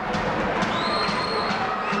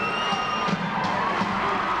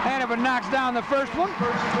 Hanneman knocks down the first one.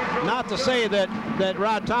 Not to say that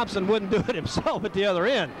Rod Thompson wouldn't do it himself at the other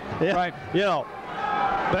end. Yeah, right. You know.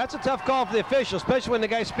 But that's a tough call for the official, especially when the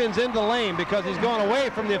guy spins into the lane because he's going away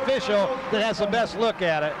from the official that has the best look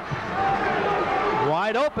at it.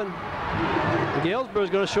 Wide open. Galesburg's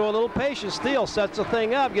going to show a little patience. Steele sets the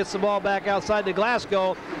thing up, gets the ball back outside to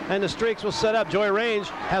Glasgow, and the streaks will set up. Joey Raines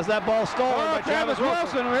has that ball stolen by Travis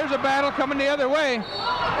Wilson. There's a battle coming the other way.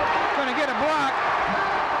 Going to get a block.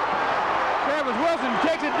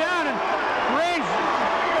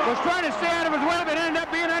 was trying to stay out of his way, but ended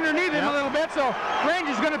up being underneath him a little bit, so Range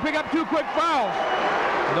is going to pick up 2 quick fouls.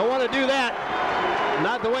 You don't want to do that.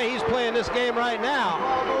 Not the way he's playing this game right now.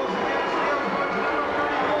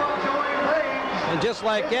 And just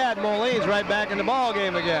like that, Moline's right back in the ball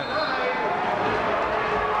game again.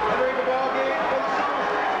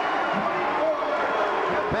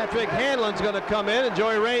 Patrick Hanlon's going to come in, and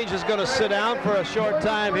Joey Range is going to sit down for a short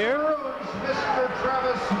time here. Mr.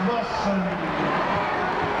 Travis Wilson.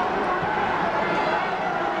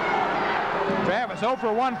 Travis 0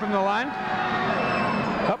 for 1 from the line.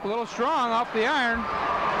 Up a little strong off the iron.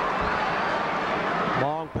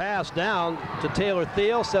 Long pass down to Taylor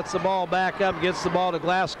Thiel, sets the ball back up, gets the ball to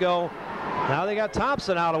Glasgow. Now they got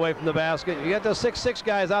Thompson out away from the basket. You got those 6'6"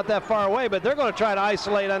 guys out that far away, but they're going to try to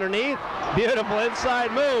isolate underneath. Beautiful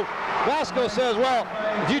inside move. Glasgow says, well,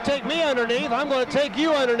 if you take me underneath, I'm going to take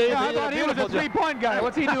you underneath. Yeah, I thought he was a three-point guy.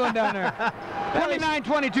 What's he doing down there?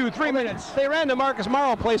 29-22, 3 minutes. They ran the Marcus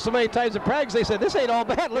Morrow play so many times at Prags, they said, this ain't all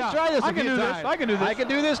bad. Let's try this I can do this. I can do this. I can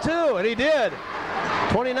do this too, and he did.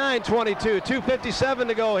 29-22, 2:57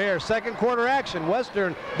 to go here. Second quarter action.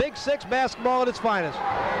 Western Big Six basketball at its finest.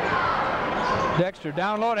 Dexter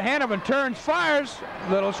down low to Hanovan, turns, fires,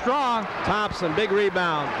 little strong. Thompson, big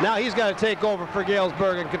rebound. Now he's got to take over for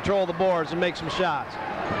Galesburg and control the boards and make some shots.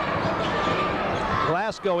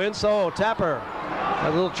 Glasgow inside, Tapper.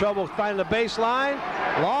 A little trouble finding the baseline.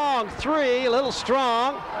 Long three, a little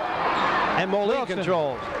strong. And Moline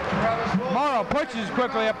controls. Morrow pushes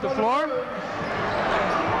quickly up the floor.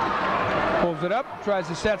 Pulls it up, tries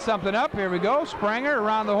to set something up. Here we go. Spranger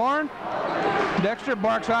around the horn. Dexter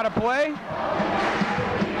barks out of play.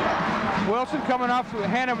 Wilson coming off the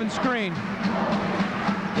Hanovan screen.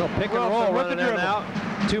 Little pick and roll running there now.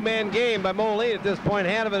 Two-man game by Moline at this point.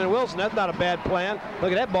 Hanovan and Wilson. That's not a bad plan.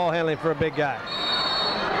 Look at that ball handling for a big guy.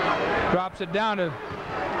 Drops it down to.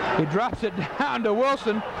 He drops it down to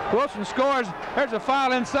Wilson. Wilson scores. There's a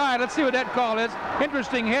foul inside. Let's see what that call is.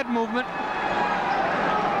 Interesting head movement.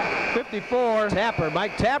 54. Tapper.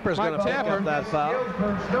 Mike Tapper's going to pick up that foul.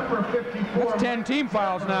 Number 54. That's 10 team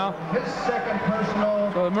fouls now. His second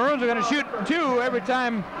personal. So the Maroons are going to shoot 2 every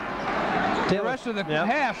time the rest of the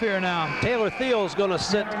half here now. Taylor Thiel's going to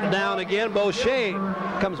sit down again. Boucher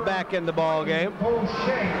comes back in the ball game. Boucher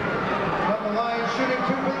on the line shooting 2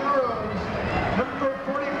 for the Maroons. Number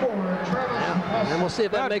 44, Travis. And we'll see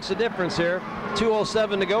if that makes a difference here.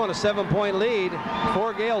 2:07 to go and a 7-point lead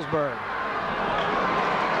for Galesburg.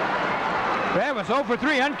 Travis 0 for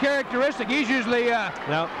 3, uncharacteristic. He's usually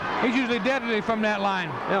deadly from that line.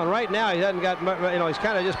 Yeah, and right now he hasn't got, he's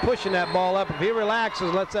kind of just pushing that ball up. If he relaxes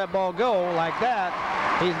and lets that ball go like that,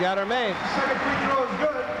 he's got her made. Second free throw is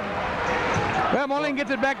good. Well, Moline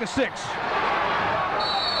gets it back to 6.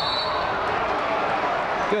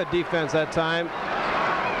 Good defense that time.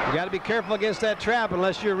 You got to be careful against that trap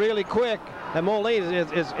unless you're really quick. And Moline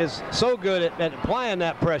is so good at applying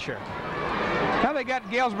that pressure. Now they got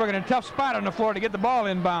Galesburg in a tough spot on the floor to get the ball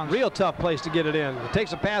inbounds. Real tough place to get it in. It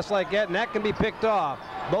takes a pass like that, and that can be picked off.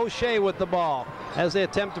 Boucher with the ball as they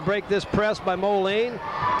attempt to break this press by Moline.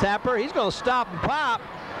 Tapper, he's going to stop and pop.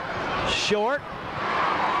 Short.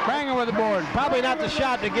 Banging with the board. Probably not the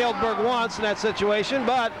shot that Galesburg wants in that situation,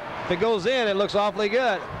 but if it goes in, it looks awfully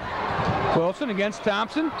good. Wilson against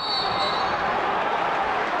Thompson. Not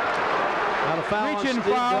a foul on Steve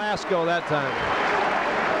Glasgow that time.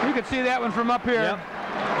 You can see that one from up here. Yep.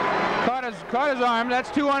 Caught his arm. That's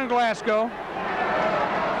 2 on Glasgow. The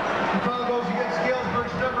foul goes against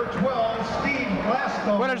Galesburg's number 12, Steve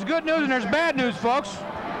Glasgow. Well, there's good news and there's bad news, folks.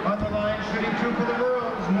 On the line, shooting 2 for the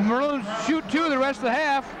Maroons. The Maroons shoot 2 the rest of the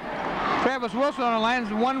half. Travis Wilson on the line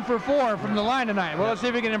is 1 for 4 from the line tonight. Well, let's see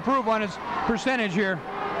if he can improve on his percentage here.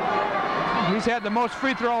 He's had the most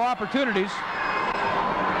free throw opportunities.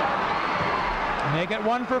 Make it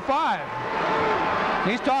 1 for 5.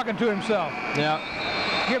 He's talking to himself. Yeah.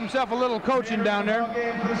 Give himself a little coaching down there.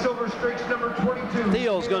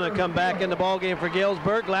 Thiel's going to come back in the ball game for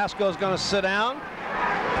Galesburg. Glasgow's going to sit down.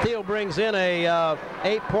 Thiel brings in a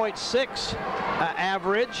 8.6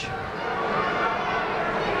 average.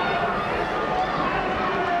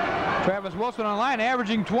 Travis Wilson on the line,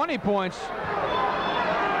 averaging 20 points.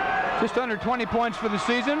 Just under 20 points for the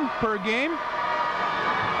season per game.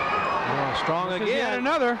 Strong again. Yet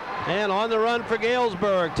another. And on the run for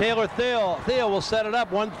Galesburg. Taylor Thiel. Thiel will set it up.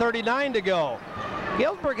 1:39 to go.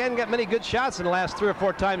 Galesburg hasn't got many good shots in the last 3 or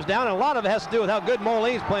 4 times down, and a lot of it has to do with how good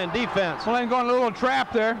Moline's playing defense. Moline going a little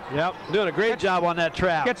trap there. Yep, doing a great job on that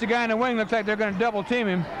trap. Gets a guy in the wing. Looks like they're going to double team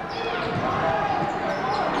him.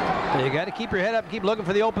 You got to keep your head up, keep looking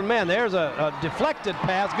for the open man. There's a deflected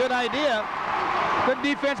pass. Good idea. Good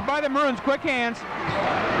defense by the Maroons. Quick hands.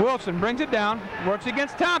 Wilson brings it down, works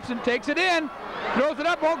against Thompson, takes it in, throws it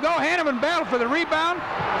up, won't go. Hanneman battle for the rebound.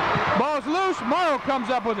 Ball's loose. Morrow comes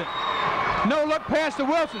up with it. No look pass to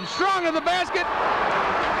Wilson. Strong to the basket.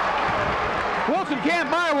 Wilson can't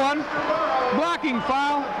buy one. Blocking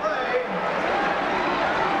foul.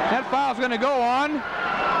 That foul's going to go on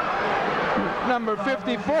number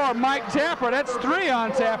 54, Mike Tapper. That's 3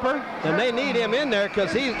 on Tapper. And they need him in there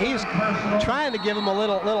because he's trying to give him a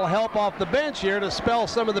little help off the bench here to spell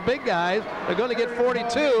some of the big guys. They're going to get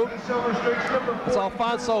 42. It's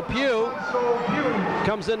Alfonso Pugh.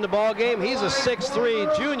 Comes in the ball game. He's a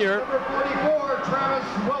 6'3" junior.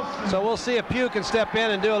 So we'll see if Pugh can step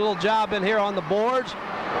in and do a little job in here on the boards.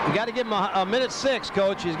 You got to give him a minute 6,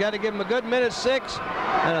 coach. He's got to give him a good minute 6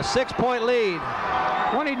 and a 6-point lead.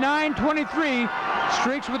 29-23,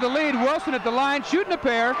 Streaks with the lead. Wilson at the line, shooting a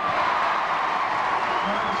pair.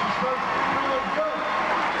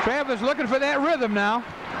 Travis looking for that rhythm now.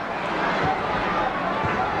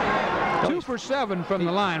 2 for 7 from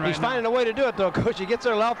the line right now. He's finding a way to do it, though, Coach. He gets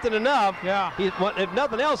there often enough. Yeah. If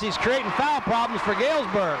nothing else, he's creating foul problems for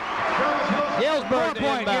Galesburg. Galesburg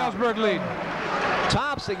 4-point Galesburg lead.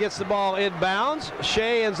 Thompson gets the ball inbounds.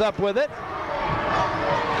 Shea ends up with it.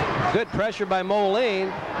 Good pressure by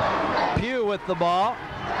Moline. Pugh with the ball.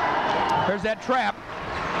 There's that trap.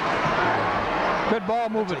 Good ball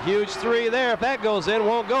movement. A huge 3 there. If that goes in,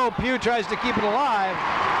 won't go. Pugh tries to keep it alive.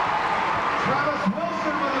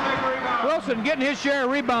 Wilson getting his share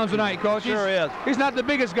of rebounds tonight, Coach. Sure is. He's not the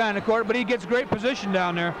biggest guy in the court, but he gets great position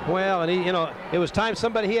down there. Well, and it was time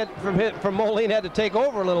somebody from Moline had to take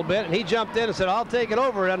over a little bit, and he jumped in and said, I'll take it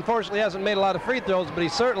over. And unfortunately, hasn't made a lot of free throws, but he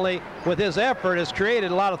certainly, with his effort, has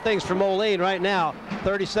created a lot of things for Moline right now.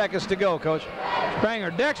 30 seconds to go, Coach.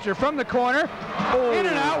 Spranger Dexter from the corner. Oh. In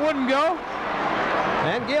and out, wouldn't go.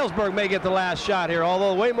 And Galesburg may get the last shot here,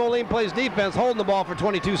 although the way Moline plays defense, holding the ball for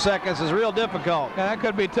 22 seconds is real difficult. Yeah, that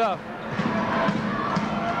could be tough.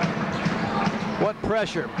 What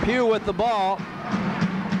pressure. Pugh with the ball.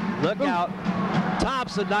 Look out.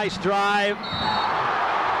 Thompson, nice drive.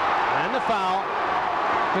 And the foul.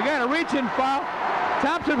 We got a reach-in foul.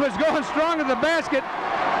 Thompson was going strong to the basket.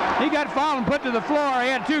 He got fouled and put to the floor. He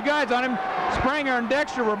had 2 guys on him. Spranger and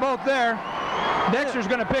Dexter were both there. Dexter's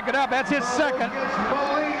going to pick it up. That's his second.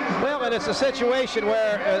 Well, and it's a situation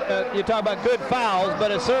where you talk about good fouls, but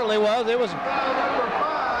it certainly was. It was.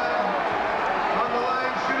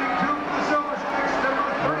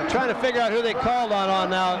 Trying to figure out who they called on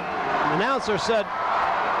now. The announcer said,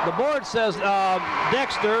 the board says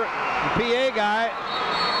Dexter, the PA guy,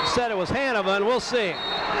 said it was Hanneman. We'll see.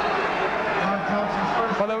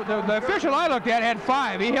 Well, the official I looked at had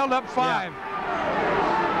 5. He held up 5. Yeah.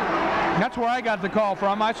 That's where I got the call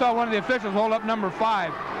from. I saw one of the officials hold up number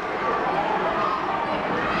 5. The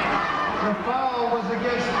foul was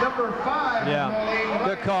against number 5. Yeah,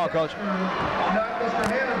 good call, Coach. Not Mr.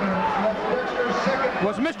 Hanneman.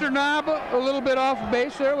 Was Mr. Knob a little bit off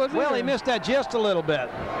base there, was he? Well, he missed that just a little bit.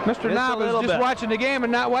 Mr. Knob was just watching the game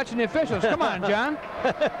and not watching the officials. Come on, John.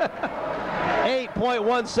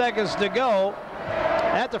 8.1 seconds to go.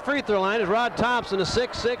 At the free throw line is Rod Thompson, a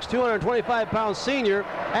 6'6", 225-pound senior,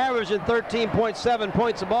 averaging 13.7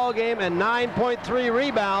 points a ball game and 9.3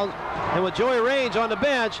 rebounds. And with Joey Range on the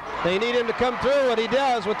bench, they need him to come through, what he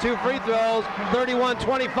does with 2 free throws,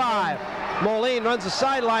 31-25. Moline runs a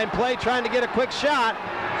sideline play, trying to get a quick shot.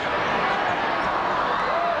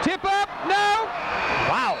 Tip up, no.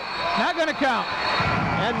 Wow. Not going to count.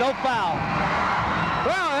 And no foul.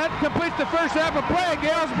 Well, that completes the first half of play.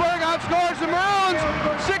 Galesburg outscores the Maroons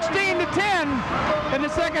 16-10 in the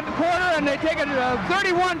second quarter, and they take a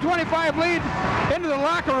 31-25 lead into the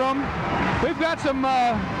locker room. We've got some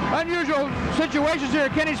unusual situations here.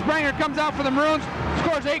 Kenny Spranger comes out for the Maroons,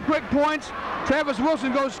 scores 8 quick points. Travis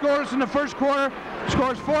Wilson goes scoreless in the first quarter,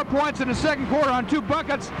 scores 4 points in the second quarter on 2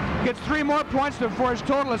 buckets, gets 3 more points for his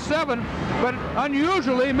total of 7, but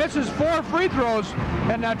unusually misses 4 free throws,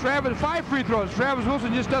 and 5 free throws. Travis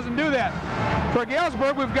Wilson just doesn't do that. For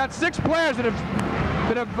Galesburg, we've got 6 players that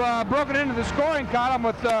have broken into the scoring column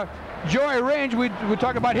with Joey Range. We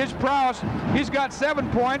talk about his prowess. He's got 7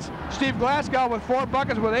 points. Steve Glasgow with 4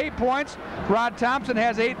 buckets with 8 points. Rod Thompson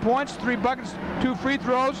has 8 points, 3 buckets, 2 free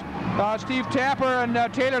throws. Steve Tapper and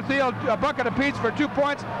Taylor Thiel a bucket apiece for 2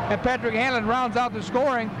 points, and Patrick Hanlon rounds out the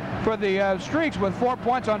scoring for the Streaks with 4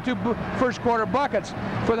 points on 2 first quarter buckets.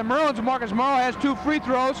 For the Maroons, Marcus Morrow has 2 free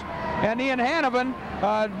throws, and Ian Hanneman,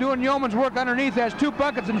 doing yeoman's work underneath, has 2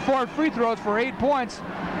 buckets and 4 free throws for 8 points,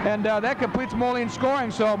 and that completes Moline's scoring.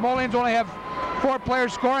 So Moline's only have 4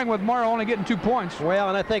 players scoring with Morrow only getting 2 points. Well,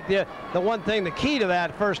 and I think the one thing, the key to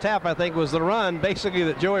that first half, I think, was the run basically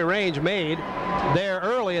that Joey Range made there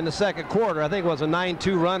early in the second quarter. I think it was a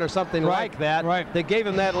 9-2 run or something like that. Right. That gave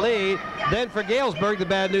him that lead. Then for Galesburg, the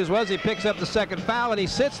bad news was he picks up the second foul and he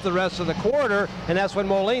sits the rest of the quarter, and that's when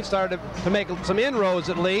Moline started to make some inroads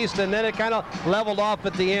at least, and then it kind of leveled off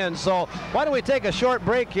at the end. So why don't we take a short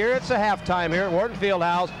break here? It's a halftime here at Wharton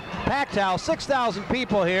Fieldhouse. Packed house, 6,000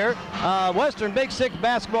 people here. Western Big Six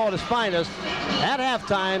basketball at its finest. At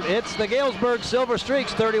halftime, it's the Galesburg Silver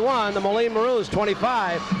Streaks 31, the Moline Maroons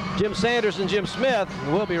 25. Jim Sanders and Jim Smith.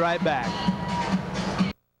 We'll be right back.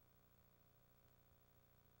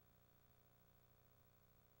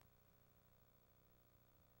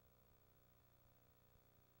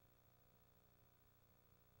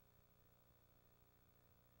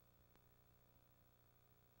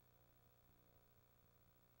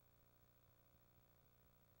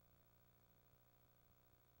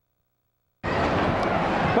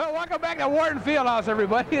 Welcome back to Wharton Fieldhouse,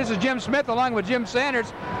 everybody. This is Jim Smith along with Jim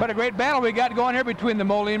Sanders. What a great battle we got going here between the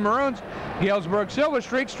Moline Maroons. Galesburg Silver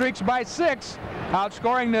Streaks by 6,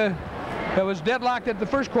 outscoring it was deadlocked at the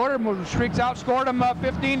first quarter. Streaks outscored them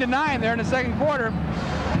 15-9 there in the second quarter.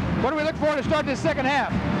 What do we look for to start this second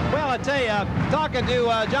half? Well, I tell you, talking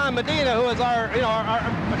to John Medina, who is our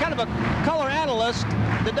kind of a color analyst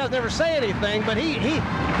that doesn't ever say anything, but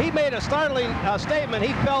he made a startling statement.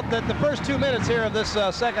 He felt that the first 2 minutes here of this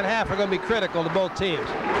second half are going to be critical to both teams.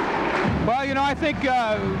 Well, you know, I think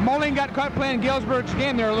Moline got caught playing Galesburg's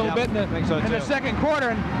game there a little bit in the second quarter,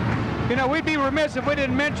 and you know, we'd be remiss if we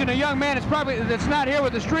didn't mention a young man that's not here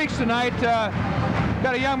with the Streaks tonight.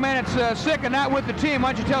 Got a young man that's sick and not with the team.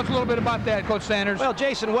 Why don't you tell us a little bit about that, Coach Sanders? Well,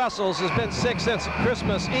 Jason Wessels has been sick since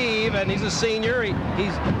Christmas Eve, and he's a senior.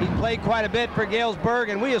 He's played quite a bit for Galesburg,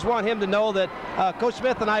 and we just want him to know that Coach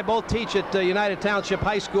Smith and I both teach at United Township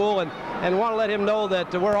High School, and want to let him know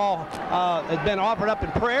that we're all has been offered up in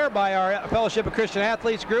prayer by our Fellowship of Christian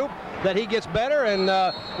Athletes group, that he gets better, and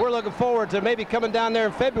we're looking forward to maybe coming down there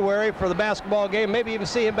in February for the basketball game, maybe even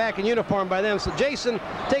see him back in uniform by then. So Jason,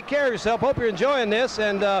 take care of yourself. Hope you're enjoying this,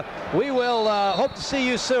 and we will hope to see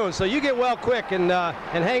you soon. So you get well quick, and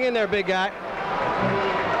hang in there, big guy.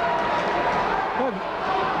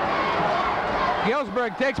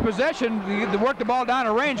 Galesburg takes possession. They work the ball down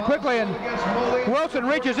to range quickly, and Wilson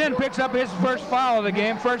reaches in, picks up his first foul of the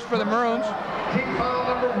game, first for the Maroons.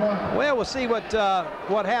 Well, we'll see what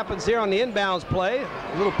happens here on the inbounds play.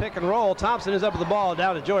 A little pick and roll. Thompson is up with the ball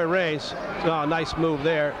down to Joey Range. Oh, nice move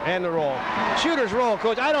there, and the roll. Shooter's roll,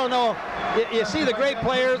 Coach. I don't know. You see the great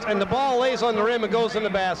players, and the ball lays on the rim and goes in the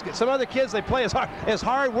basket. Some other kids, they play as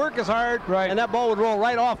hard, work as hard, right, and that ball would roll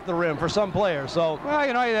right off the rim for some players. So, well,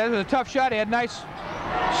 you know, it was a tough shot. He had nice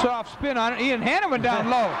soft spin on it. Ian Hanneman down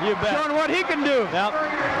low. You bet. Showing what he can do. Yep.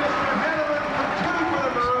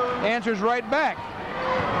 Answers right back.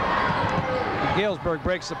 Galesburg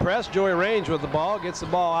breaks the press. Joey Range with the ball, gets the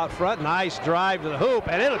ball out front. Nice drive to the hoop,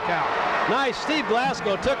 and it'll count. Nice. Steve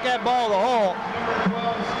Glasgow took that ball to the hole.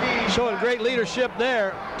 Showing great leadership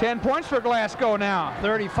there. 10 points for Glasgow now.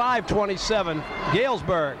 35-27,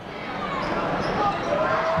 Galesburg.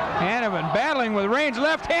 Hanneman battling with Range,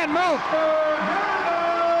 left hand move.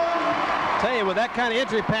 Tell you, with that kind of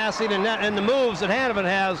entry passing and the moves that Hanneman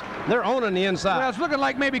has, they're owning the inside. Well, it's looking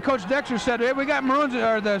like maybe Coach Dexter said, hey, we got Maroons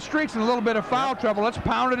or the Streaks in a little bit of foul trouble. Let's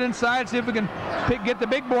pound it inside, see if we can get the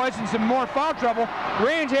big boys in some more foul trouble.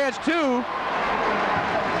 Range has 2,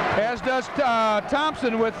 as does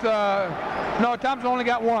Thompson with, no, Thompson only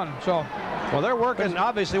got 1, so. Well, they're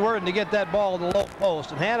obviously working to get that ball to the low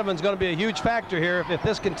post, and Hanneman's going to be a huge factor here if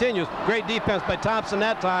this continues. Great defense by Thompson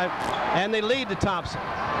that time, and they lead to Thompson.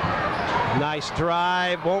 Nice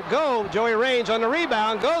drive, won't go. Joey Range on the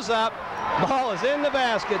rebound, goes up. Ball is in the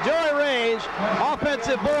basket. Joey Range,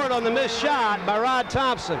 offensive board on the missed shot by Rod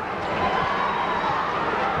Thompson.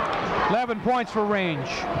 11 points for Range.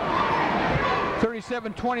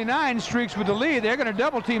 37-29, Streaks with the lead. They're going to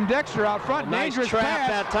double team Dexter out front. Nice Dangerous trap pass.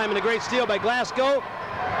 that time, and a great steal by Glasgow.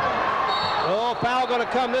 Oh, foul going to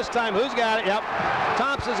come this time. Who's got it? Yep.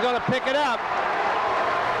 Thompson's going to pick it up.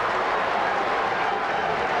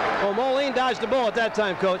 Well, Moline dodged the ball at that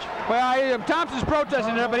time, Coach. Well, Thompson's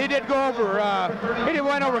protesting it, but he did go over. He did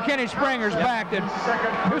went over Kenny Springer's back. And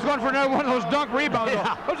he was going for another one of those dunk rebounds.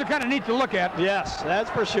 Yeah. Those are kind of neat to look at. Yes, that's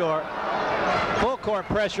for sure. Full court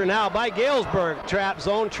pressure now by Galesburg.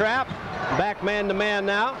 Zone trap. Back man to man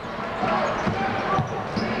now.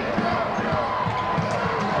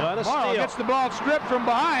 a Morrow steal. gets the ball stripped from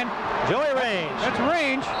behind. Joey Range. That's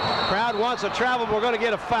Range. Crowd wants a travel. We're going to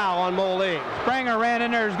get a foul on Moline. Spranger ran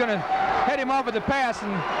in there. Is going to head him off at the pass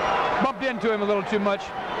and bumped into him a little too much.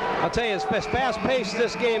 I'll tell you, as fast-paced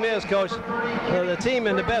this game is, Coach, the team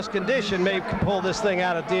in the best condition may pull this thing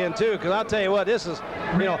out at the end, too, because I'll tell you what, this is,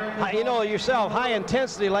 you know yourself, high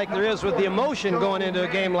intensity like there is with the emotion going into a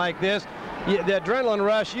game like this. The adrenaline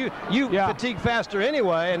rush, you fatigue faster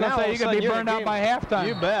anyway, and now you can be burned out by halftime.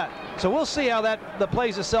 You bet. So we'll see how that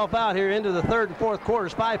plays itself out here into the third and fourth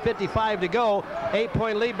quarters. 5:55 to go.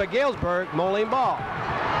 8-point lead by Galesburg. Moline ball.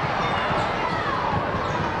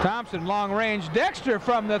 Thompson, long range. Dexter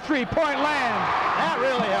from the three-point land. That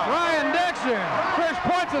really helped. Ryan Dexter, first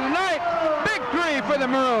points of the night. Big three for the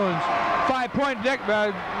Maroons. 5-point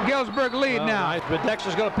Galesburg lead now. Nice, but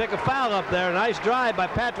Dexter's going to pick a foul up there. Nice drive by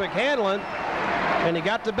Patrick Hanlon. And he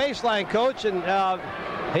got the baseline, Coach, and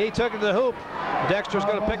he took it to the hoop. Dexter's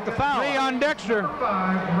going to pick the foul. 3 on Dexter.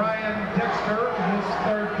 Ryan Dexter, his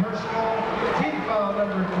third personal, team foul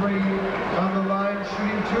number 3 on the line,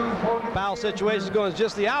 shooting 2 for the Foul situation is going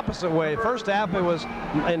just the opposite way. First half it was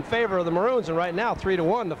in favor of the Maroons, and right now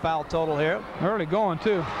 3-1 the foul total here. Early going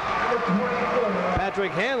too.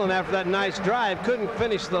 Patrick Hanlon, after that nice drive, couldn't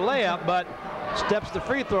finish the layup, but steps to the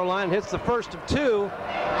free throw line, hits the first of 2.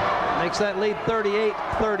 Makes that lead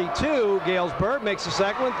 38-32. Galesburg makes the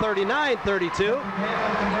second one 39-32.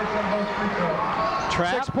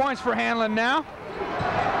 Trap. 6 points for Hanlon now.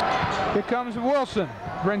 Here comes Wilson.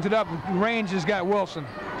 Brings it up. Range has got Wilson.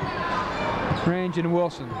 Range and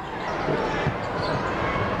Wilson.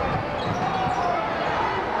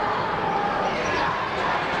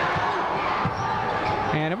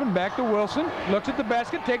 Hanovan back to Wilson. Looks at the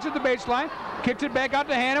basket, takes it to the baseline, kicks it back out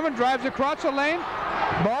to Hanovan, drives across the lane.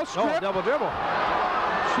 Ball stripped. Oh, double dribble.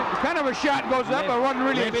 Kind of a shot goes up, but it wasn't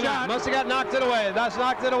really a shot. Must have got knocked it away. That's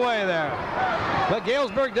knocked it away there. But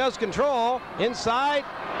Galesburg does control. Inside.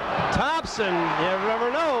 Thompson. You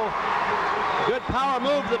never know. Good power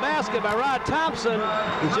move to the basket by Rod Thompson.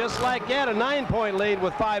 And just like that, a 9-point lead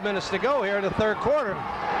with 5 minutes to go here in the third quarter.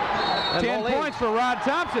 And 10 Moline, points for Rod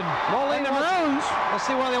Thompson. Moline, the Maroons. Let's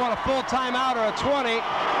see whether they want a full timeout or a 20.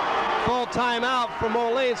 Full timeout for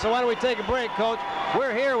Moline. So why don't we take a break, Coach?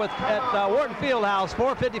 We're here at Wharton Fieldhouse.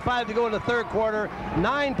 4:55 to go in the third quarter.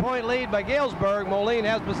 9-point lead by Galesburg. Moline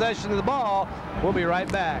has possession of the ball. We'll be right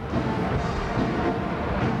back.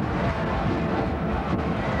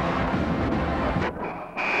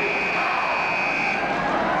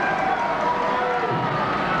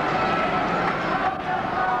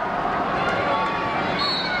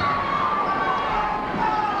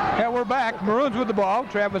 We're back. Maroons with the ball.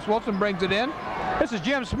 Travis Wilson brings it in. This is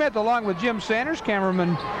Jim Smith along with Jim Sanders,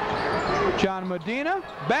 cameraman John Medina.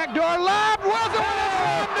 Backdoor lob. Wilson with a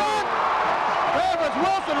slam dunk. Travis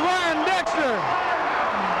Wilson, Ryan Dexter.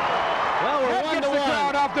 Well, we're 1-1. The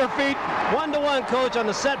crowd off their feet. 1-1, Coach, on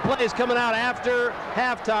the set plays coming out after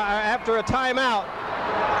halftime, after a timeout.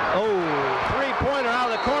 Oh, three-pointer out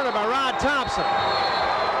of the corner by Rod Thompson.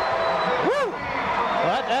 Woo!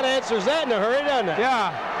 Well, that answers that in a hurry, doesn't it?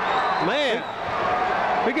 Yeah. Man.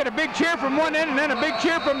 We get a big cheer from one end and then a big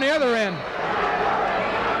cheer from the other end.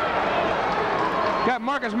 Got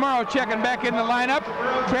Marcus Morrow checking back in the lineup.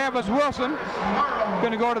 Travis Wilson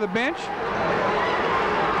going to go to the bench.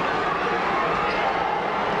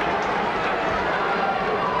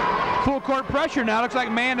 Full court pressure now. Looks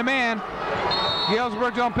like man-to-man.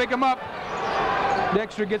 Galesburg's going to pick him up.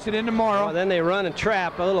 Dexter gets it into Morrow. Well, then they run and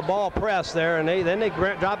trap, a little ball press there, and then they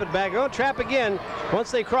drop it back. Oh, trap again.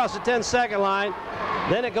 Once they cross the 10-second line,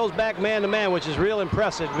 then it goes back man-to-man, which is real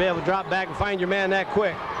impressive to be able to drop back and find your man that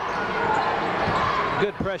quick.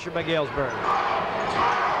 Good pressure by Galesburg.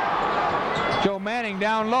 Joe Manning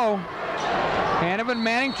down low. Hanovan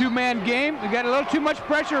Manning, two-man game. We got a little too much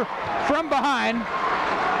pressure from behind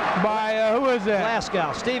by, who is that?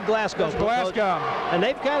 Glasgow, Steve Glasgow. Glasgow. And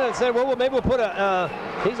they've kind of said, well, maybe we'll put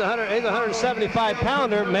he's a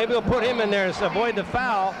 175-pounder. Maybe we'll put him in there to avoid the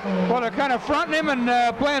foul. Well, they're kind of fronting him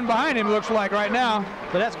and playing behind him, looks like, right now.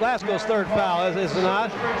 But that's Glasgow's third foul, is it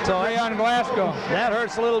not? So Ray on Glasgow. That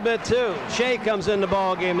hurts a little bit, too. Shea comes in the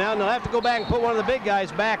ball game now, and they'll have to go back and put one of the big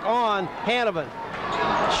guys back on Hanovan.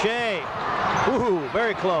 Shea. Ooh,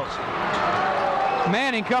 very close.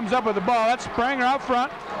 Manning comes up with the ball. That's Spranger out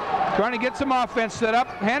front, trying to get some offense set up.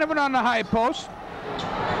 Hanovan on the high post,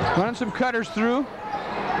 running some cutters through.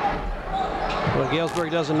 Well,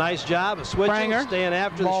 Galesburg does a nice job of switching, Spranger, staying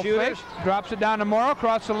after the shooters. Fake, drops it down to Morrow,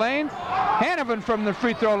 across the lane. Hanovan from the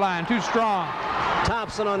free throw line, too strong.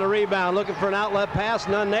 Thompson on the rebound, looking for an outlet pass,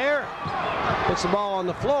 none there. Puts the ball on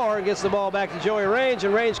the floor and gets the ball back to Joey Range,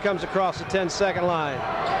 and Range comes across the 10-second line.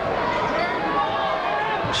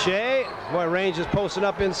 Shea, boy, Range is posting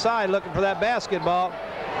up inside looking for that basketball.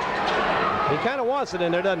 He kind of wants it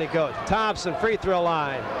in there, doesn't he, Coach? Thompson, free throw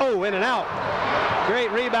line. Oh, in and out.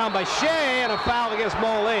 Great rebound by Shea, and a foul against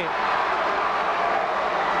Moline.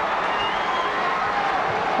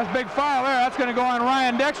 That's a big foul there. That's going to go on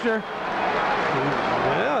Ryan Dexter.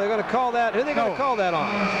 Yeah, they're going to call that. Who are they going to call that on?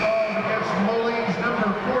 Against Moline's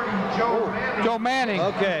number 40, Joe Manning.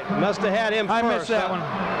 Okay, must have had him I first. missed that one.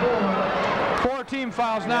 4 team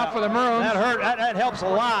fouls now for the Maroons. That hurt. That helps a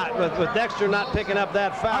lot with Dexter not picking up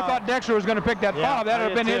that foul. I thought Dexter was going to pick that foul. That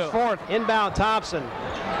would have been his fourth. Inbound Thompson.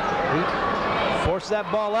 He forced that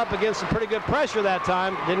ball up against some pretty good pressure that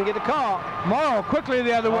time. Didn't get a call. Morrow quickly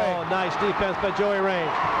the other way. Oh, nice defense by Joey Range.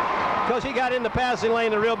 Because he got in the passing lane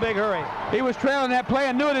in a real big hurry. He was trailing that play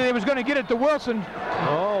and knew that he was going to get it to Wilson.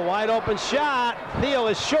 Oh, wide open shot. Thiel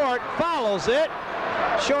is short, follows it.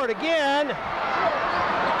 Short again.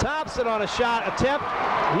 Thompson on a shot attempt,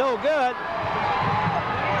 no good.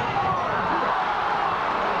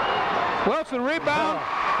 Wilson rebound,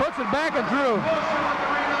 puts it back and through.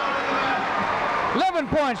 11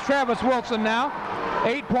 points, Travis Wilson now.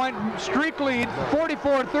 8-point streak lead,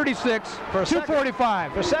 44-36,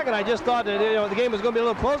 2:45. For a second, I just thought that the game was going to be a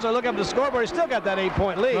little closer. I look up at the scoreboard, he's still got that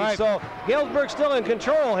 8-point lead. Right. So Galesburg's still in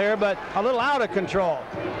control here, but a little out of control.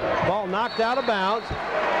 Ball knocked out of bounds.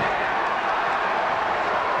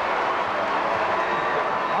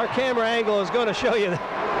 Our camera angle is going to show you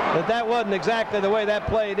that wasn't exactly the way that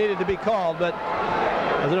play needed to be called, but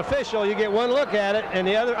as an official, you get one look at it, and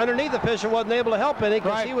the other underneath official wasn't able to help any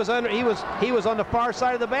because he was on the far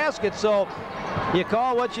side of the basket. So you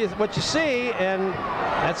call what you see, and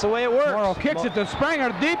that's the way it works. Morrow kicks it to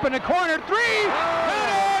Spranger deep in the corner. Three! Got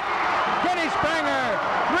it! Kenny Spranger,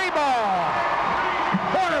 3-ball.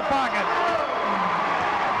 Corner pocket.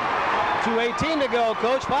 2:18 to go,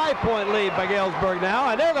 Coach. 5-point lead by Galesburg now,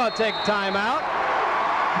 and they're going to take a timeout.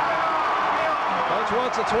 Coach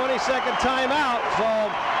wants a 20-second timeout,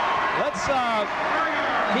 so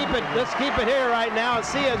let's keep it here right now and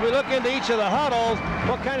see as we look into each of the huddles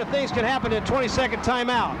what kind of things can happen in a 20-second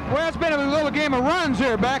timeout. Well, it's been a little game of runs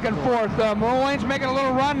here, back and forth. Moline's making a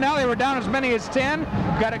little run now. They were down as many as 10.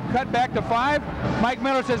 Got it cut back to 5. Mike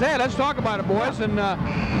Miller says, hey, let's talk about it, boys, and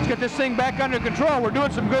let's get this thing back under control. We're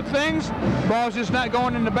doing some good things. Ball's just not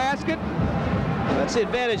going in the basket. That's the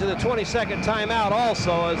advantage of the 20-second timeout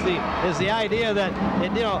also, is the idea that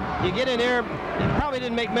you get in there, you probably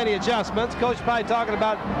didn't make many adjustments. Coach probably talking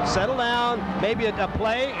about settle down, maybe a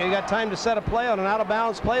play. You got time to set a play on an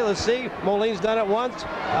out-of-bounds play. Let's see. Moline's done it once.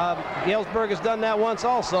 Galesburg has done that once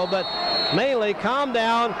also, but mainly calm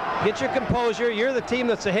down, get your composure. You're the team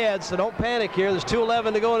that's ahead, so don't panic here. There's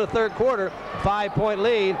 2:11 to go in the third quarter. 5-point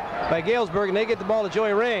lead by Galesburg, and they get the ball to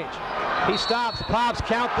Joey Range. He stops, pops,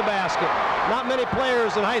 count the basket. Not many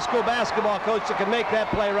players in high school basketball, Coach, that can make that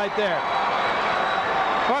play right there.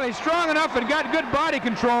 Well, he's strong enough and got good body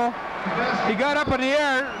control. He got up in the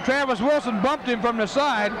air. Travis Wilson bumped him from the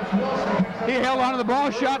side. He held onto the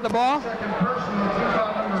ball, shot the ball.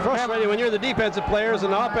 Frustrating when you're the defensive players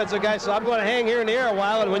and the offensive guy, so I'm going to hang here in the air a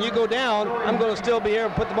while, and when you go down, I'm going to still be here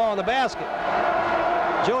and put the ball in the basket.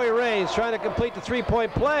 Joey Range trying to complete the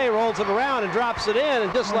 3-point play, rolls it around and drops it in,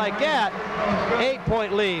 and just like that,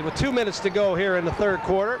 8-point lead with 2 minutes to go here in the third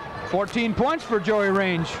quarter. 14 points for Joey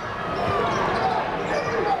Range.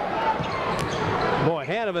 Boy,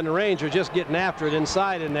 Hanover and Range are just getting after it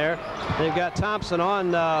inside in there. They've got Thompson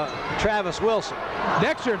on Travis Wilson.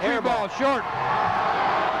 Dexter, 3-ball short.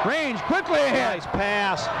 Range quickly ahead. Nice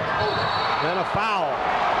pass. Then a foul.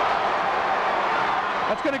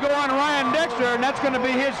 That's going to go on Ryan Dexter, and that's going to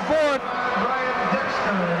be his fourth.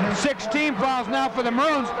 16 fouls now for the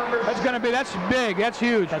Maroons. That's big. That's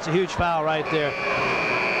huge. That's a huge foul right there.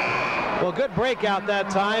 Well, good breakout that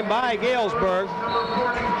time by Galesburg.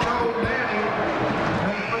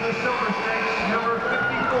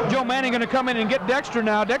 Joe Manning going to come in and get Dexter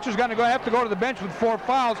now. Dexter's going to have to go to the bench with 4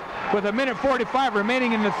 fouls with 1:45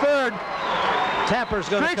 remaining in the third. Tapper's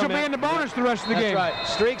going to come in. Streaks will be in the bonus the rest of the game. That's right.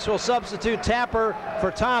 Streaks will substitute Tapper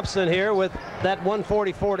for Thompson here with that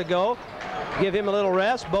 1:44 to go. Give him a little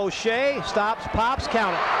rest. Boucher stops, pops,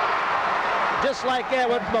 count it. Just like that,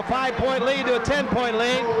 went from a 5-point lead to a 10-point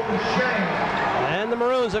lead. And the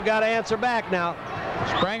Maroons have got to answer back now.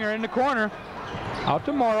 Spranger in the corner. Out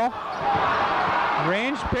to Morrow.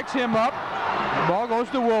 Range picks him up. The ball goes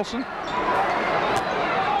to Wilson.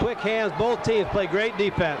 Quick hands. Both teams play great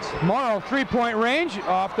defense. Morrow, 3-point range.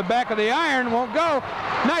 Off the back of the iron. Won't go.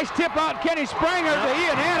 Nice tip out. Kenny Spranger to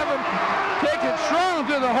Ian Hanover. Takes it strong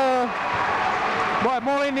to the hole. Boy,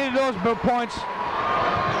 Moline needed those points.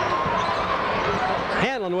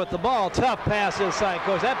 Hanlon with the ball. Tough pass inside,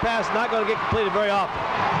 Coach. That pass is not going to get completed very often.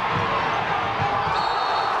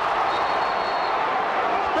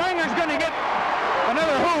 Springer's going to get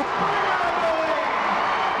another hoop.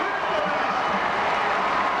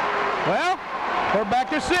 Well, we're back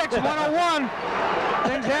to 6, 101.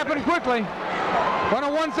 Things happen quickly.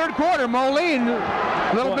 101 third quarter. Moline,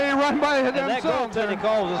 a little bitty run by themselves. And that goaltending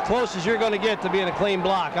call was as close as you're going to get to being a clean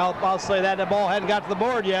block. I'll say that. The ball hadn't got to the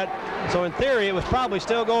board yet. So in theory, it was probably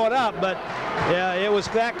still going up. But yeah, it was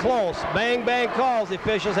that close. Bang, bang calls. The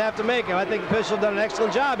officials have to make them. I think the officials have done an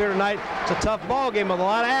excellent job here tonight. It's a tough ball game with a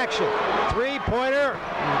lot of action. Three-pointer,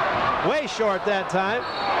 way short that time.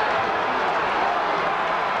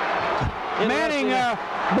 Manning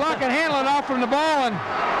blocking Hanlon off from the ball,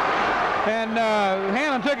 and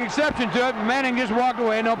Hanlon took exception to it. Manning just walked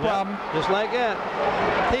away, no problem. Just like that.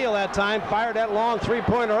 Thiel that time fired that long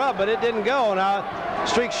three-pointer up, but it didn't go. Now,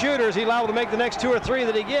 streak shooters, he's liable to make the next 2 or 3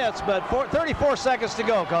 that he gets, but 34 seconds to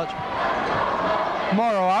go, Coach.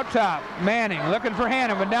 Morrow out top. Manning looking for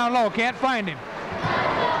Hanlon, but down low, can't find him.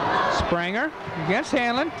 Springer against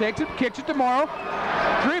Hanlon, takes it, kicks it to Morrow.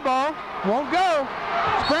 3-ball, won't go.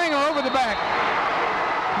 Springer over the back.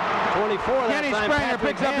 24 that Kenny time. Springer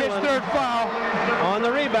Patrick picks up his Hanlon 3rd foul. On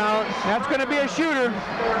the rebound. That's going to be a shooter.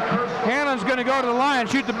 Hanlon's going to go to the line,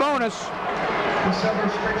 shoot the bonus.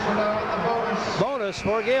 Bonus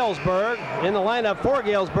for Galesburg. In the lineup for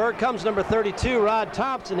Galesburg comes number 32, Rod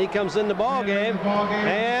Thompson. He comes in the ball game.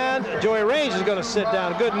 And Joey Range is going to sit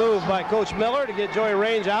down. Good move by Coach Miller to get Joey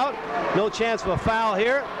Range out. No chance of a foul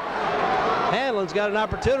here. Hanlon's got an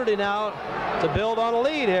opportunity now to build on a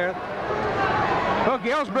lead here. Well,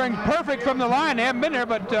 Galesburg perfect from the line. They haven't been there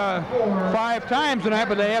but 5 times tonight,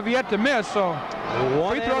 but they have yet to miss. So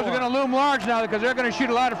free throws are going to loom large now because they're going to shoot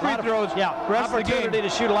a lot of free throws. Yeah, rest opportunity of the game.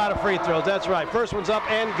 to shoot a lot of free throws. That's right. First one's up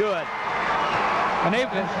and good. And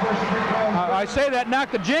I say that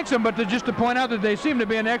not to jinx them, but just to point out that they seem to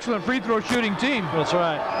be an excellent free throw shooting team. That's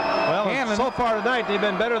right. Well, Hanlon, so far tonight they've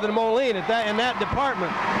been better than Moline in that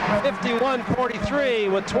department.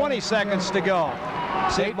 51-43 with 20 seconds to go.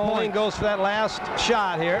 St. Moline goes for that last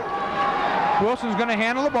shot here. Wilson's going to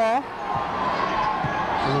handle the ball.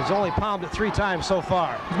 And he's only palmed it 3 times so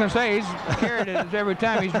far. I was going to say he's carried it every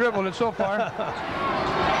time he's dribbled it so far.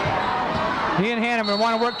 He and Hanneman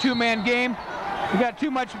want to work 2-man game. We got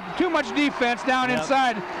too much defense down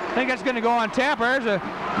inside. I think that's going to go on Tapper.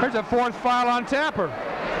 There's a 4th foul on Tapper.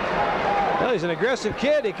 Well, he's an aggressive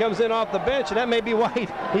kid. He comes in off the bench, and that may be why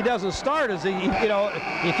he doesn't start. As you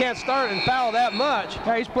can't start and foul that much.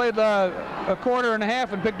 Yeah, he's played a quarter and a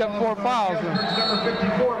half and picked up 4 fouls.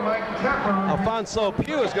 Alfonso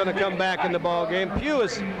Pugh is going to come back in the ball game. Pugh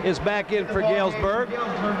is back in for Galesburg.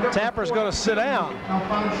 Tapper's going to sit down.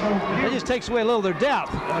 It just takes away a little of their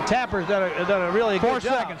depth. Tapper's done a really good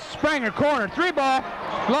job. 4 seconds. Springer corner, 3-ball,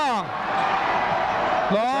 long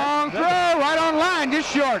throw, right on line, just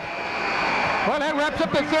short. Well, that wraps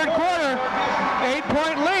up the 3rd quarter.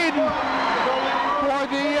 8-point lead for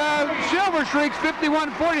the Silver Streaks,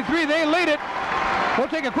 51-43. They lead it. We'll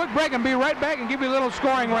take a quick break and be right back and give you a little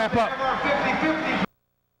scoring wrap up.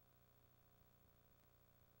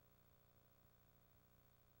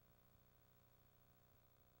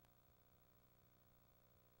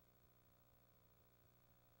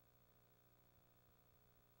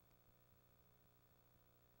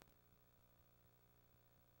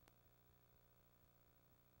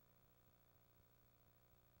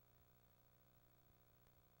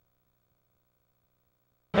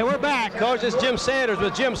 And we're back, Coach. It's Jim Sanders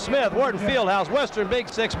with Jim Smith, Wharton Fieldhouse, Western Big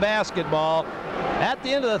 6 basketball. At the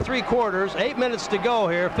end of the 3 quarters, 8 minutes to go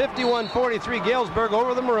here. 51-43 Galesburg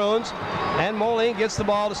over the Maroons, and Moline gets the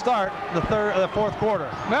ball to start the 4th quarter.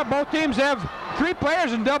 Well, both teams have 3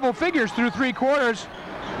 players in double figures through 3 quarters.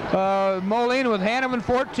 Moline with Hanneman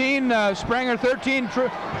 14, Springer 13,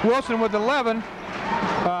 Wilson with 11.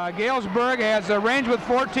 Galesburg has Range with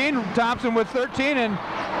 14, Thompson with 13, and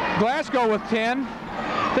Glasgow with 10.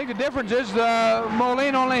 I think the difference is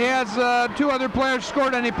Moline only has 2 other players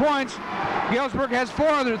scored any points. Galesburg has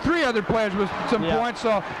 3 other players with some points,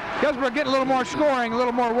 so Galesburg getting a little more scoring, a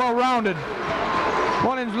little more well-rounded.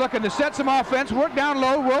 Moline's looking to set some offense, work down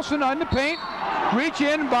low. Wilson on the paint, reach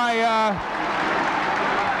in by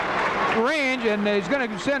Range, and he's going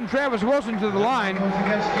to send Travis Wilson to the line.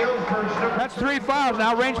 That's 3 fouls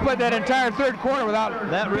now. Range played that entire third quarter without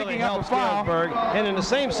picking up a foul. Galesburg. And in the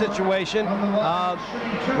same situation,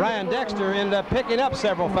 Ryan Dexter ended up picking up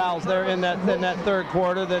several fouls there in that third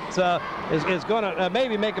quarter that is going to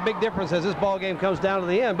maybe make a big difference as this ball game comes down to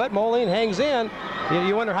the end. But Moline hangs in.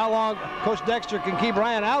 You wonder how long Coach Dexter can keep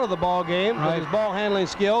Ryan out of the ball game with his ball handling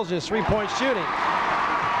skills and his three-point shooting.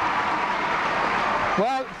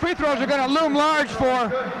 Well, free throws are going to loom large for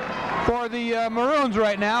the Maroons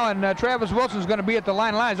right now, and Travis Wilson's going to be at the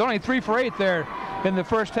line. He's only 3 for 8 there in the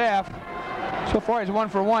first half. So far, he's 1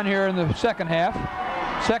 for 1 here in the second half.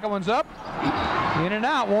 Second one's up, in and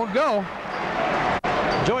out, won't go.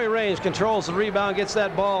 Joey Range controls the rebound, gets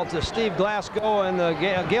that ball to Steve Glasgow, and the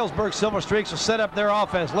Galesburg Silver Streaks will set up their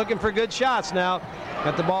offense. Looking for good shots now.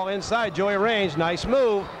 Got the ball inside. Joey Range, nice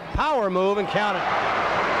move, power move, and count it.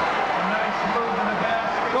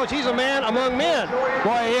 Coach, he's a man among men.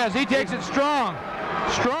 Boy, he is. He takes it strong.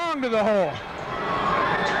 Strong to the hole.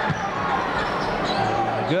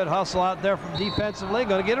 Good hustle out there from defensively.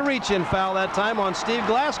 Going to get a reach-in foul that time on Steve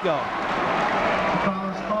Glasgow.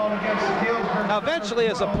 Now, eventually,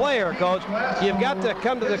 as a player, Coach, you've got to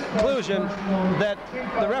come to the conclusion that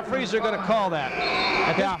the referees are going to call that.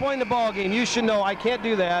 At this point in the ball game, you should know, I can't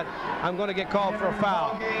do that. I'm going to get called for a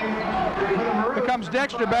foul. Here comes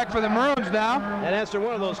Dexter back for the Maroons now. And answer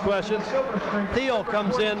one of those questions. Thiel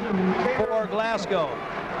comes in for Glasgow.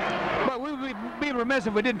 But we would be remiss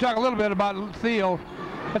if we didn't talk a little bit about Thiel.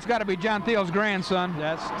 That's got to be John Thiel's grandson.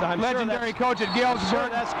 I'm legendary coach at Galesburg. Sure,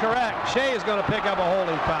 that's correct. Shea is going to pick up a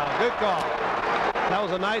holding foul. Good call. That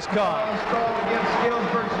was a nice call. Against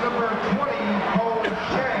Galesburg's number 20, Cole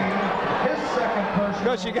Shea. His second personal.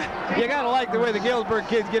 Coach, you got to like the way the Galesburg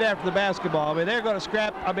kids get after the basketball. I mean, they're going to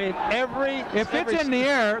scrap. I mean, if it's in the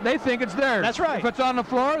air, they think it's theirs. That's right. If it's on the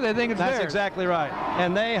floor, they think it's theirs. That's exactly right.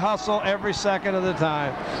 And they hustle every second of the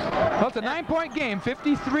time. Well, it's a 9-point game,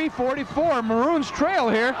 53-44. Maroons trail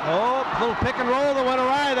here. Oh, little pick and roll that went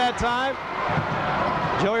awry that time.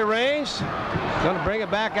 Joey Range going to bring it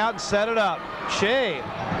back out and set it up. Shea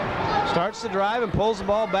starts to drive and pulls the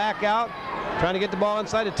ball back out, trying to get the ball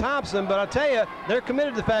inside to Thompson. But I'll tell you, they're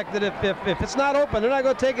committed to the fact that if it's not open, they're not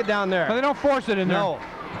going to take it down there. No, they don't force it in there. No.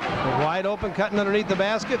 Wide open, cutting underneath the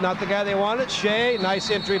basket. Not the guy they wanted. Shea, nice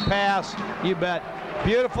entry pass. You bet.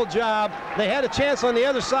 Beautiful job. They had a chance on the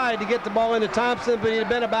other side to get the ball into Thompson, but he'd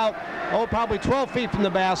been about, probably 12 feet from the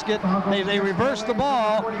basket. They reversed the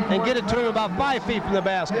ball and get it to him about 5 feet from the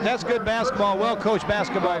basket. That's good basketball, well-coached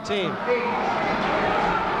basketball team.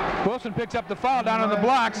 Wilson picks up the foul down on the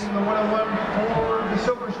blocks. The 1-on-1 for the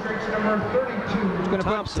Silver Streaks, number 32. He's going to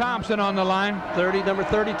put Thompson on the line. Number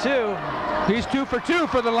 32. He's 2 for 2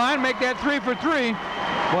 for the line. Make that 3 for 3.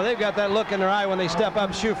 Well, they've got that look in their eye when they step up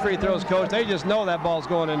and shoot free throws, Coach. They just know that ball's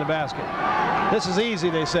going in the basket. This is easy,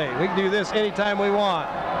 they say. We can do this anytime we want.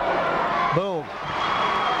 Boom.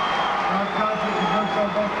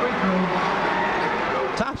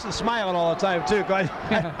 Thompson's smiling all the time, too.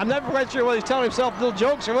 I'm never quite sure whether he's telling himself little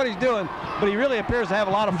jokes or what he's doing, but he really appears to have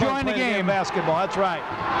a lot of fun playing the game basketball. That's right.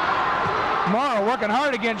 Morrow working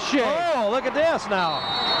hard against Shea. Oh, look at this now.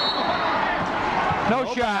 No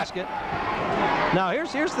shot. Basket. Now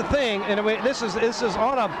here's the thing, and this is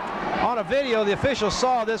on a video. The officials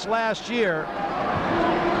saw this last year.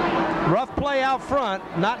 Rough play out front,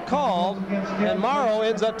 not called, and Morrow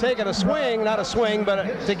ends up taking a swing, not a swing,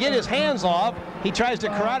 but to get his hands off, he tries to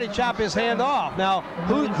karate chop his hand off. Now,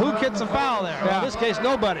 who gets a foul there? Well, in this case,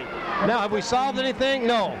 nobody. Now, have we solved anything?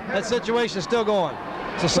 No. That situation's still going.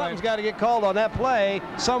 So something's got to get called on that play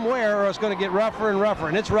somewhere, or it's going to get rougher and rougher,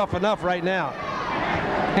 and it's rough enough right now.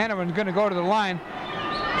 Hanneman's going to go to the line,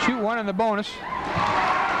 shoot one in the bonus.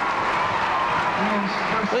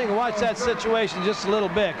 So you can watch that situation just a little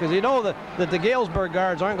bit, because you know that the Galesburg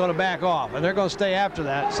guards aren't going to back off, and they're going to stay after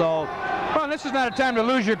that. So, well, this is not a time to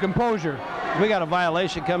lose your composure. We got a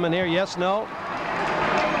violation coming here. Yes, no.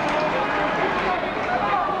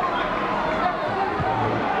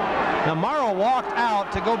 Now, Morrow walked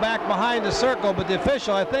out to go back behind the circle, but the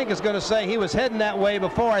official, I think, is going to say he was heading that way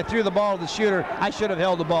before I threw the ball to the shooter. I should have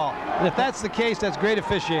held the ball. And if that's the case, that's great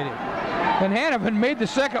officiating. And Hanneman made the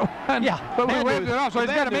second one, but we waved it off, so he's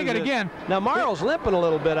got to make it again. Now, Morrow's limping a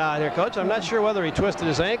little bit out here, Coach. I'm not sure whether he twisted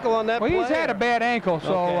his ankle on that play. Well, he's had a bad ankle,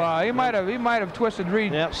 so he might have twisted,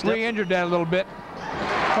 re-injured that a little bit.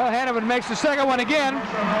 Well, Hanneman makes the second one again.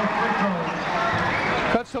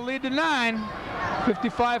 Cuts the lead to 9.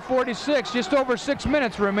 55-46, just over 6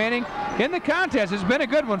 minutes remaining in the contest. It's been a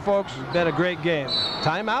good one, folks. It's been a great game.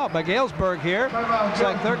 Timeout by Galesburg here. Looks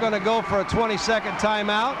like they're going to go for a 20-second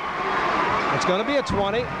timeout. It's going to be a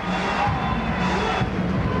 20.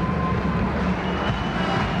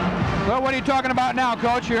 Well, what are you talking about now,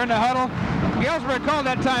 Coach? You're in the huddle. Galesburg called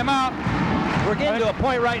that timeout. We're getting to a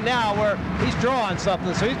point right now where he's drawing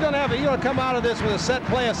something, so he's going to come out of this with a set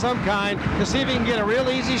play of some kind to see if he can get a real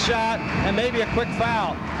easy shot and maybe a quick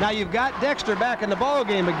foul. Now you've got Dexter back in the ball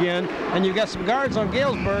game again, and you've got some guards on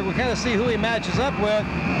Galesburg. We kind of see who he matches up with.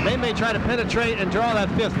 They may try to penetrate and draw that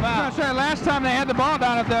fifth foul. I'm sorry, last time they had the ball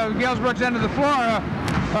down at the Galesburg's end of the floor,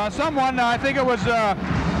 someone, I think it was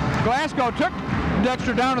Glasgow, took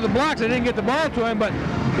Dexter down to the blocks. They didn't get the ball to him, but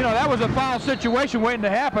you know, that was a foul situation waiting to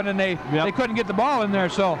happen, and they couldn't get the ball in there.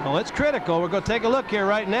 So well, it's critical. We're going to take a look here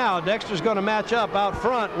right now. Dexter's going to match up out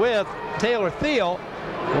front with Taylor Thiel.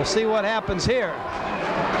 We'll see what happens here.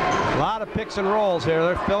 A lot of picks and rolls here.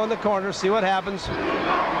 They're filling the corners. See what happens.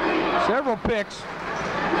 Several picks.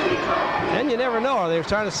 And you never know. Are they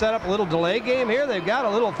trying to set up a little delay game here? They've got a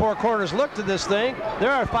little four corners look to this thing. There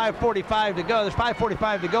are 5:45 to go. There's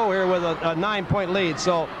 5:45 to go here with a 9-point lead.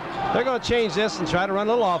 So they're going to change this and try to run a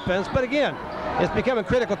little offense. But again, it's becoming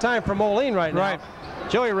critical time for Moline right now. Right.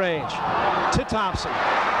 Joey Range to Thompson.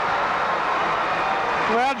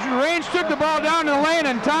 Well, Range took the ball down in the lane,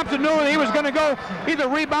 and Thompson knew he was going to go either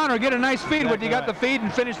rebound or get a nice feed. But he got the feed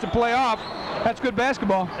and finished the play off. That's good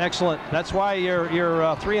basketball. Excellent. That's why you're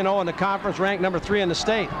 3-0 in the conference, ranked number 3 in the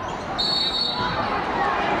state.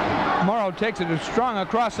 Morrow takes it strong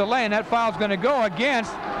across the lane. That foul's going to go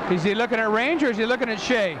against. Is he looking at Range or is he looking at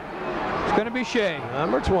Shea? It's going to be Shea.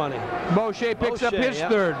 Number 20. Bo Shea picks up his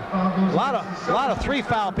third. A lot of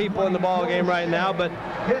 3-foul people in the ball game right now, but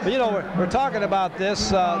you know, we're talking about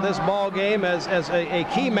this ball game as a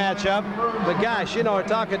key matchup. But gosh, you know, we're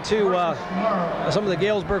talking to some of the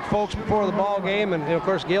Galesburg folks before the ball game, and of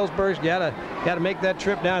course Galesburg's got to make that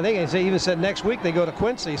trip down. I think they even said next week they go to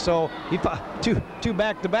Quincy. So two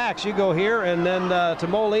back-to-backs. You go here and then to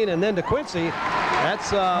Moline and then to Quincy. That's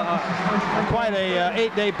quite a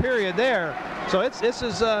 8-day period there. So this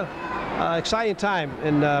is exciting time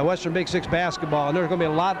in Western Big Six basketball, and there's going to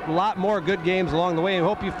be a lot more good games along the way. And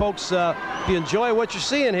hope you folks, if you enjoy what you're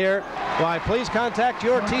seeing here, why please contact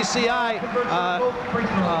your TCI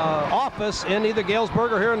office in either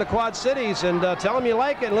Galesburg or here in the Quad Cities, and tell them you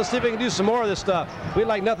like it. And let's see if we can do some more of this stuff. We'd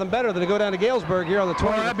like nothing better than to go down to Galesburg here on the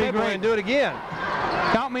 20th of February and do it again.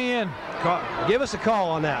 Count me in. Give us a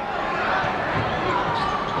call on that.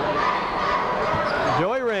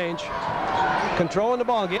 Joey Range controlling the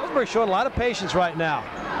ball. Galesburg showing a lot of patience right now.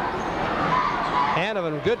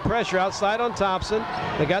 Hanovan, good pressure outside on Thompson.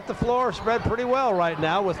 They got the floor spread pretty well right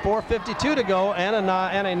now with 4:52 to go and a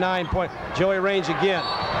 9-point. Joey Range again.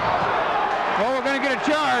 Well, we're going to get a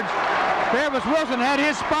charge. Travis Wilson had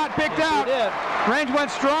his spot picked out. He did. Range went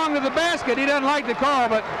strong to the basket. He doesn't like the call,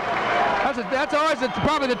 but that's always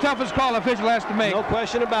probably the toughest call an official has to make. No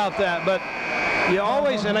question about that, but you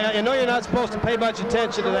always, and I know you're not supposed to pay much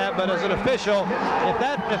attention to that, but as an official, if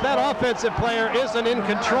that offensive player isn't in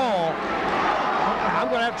control, I'm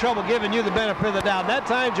going to have trouble giving you the benefit of the doubt. That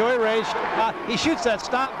time, Joey Range, he shoots that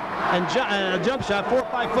stop and a jump shot 4 or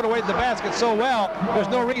 5 foot away to the basket so well, there's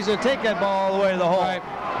no reason to take that ball all the way to the hole. Right.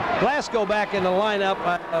 Glasgow back in the lineup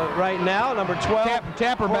right now, number 12.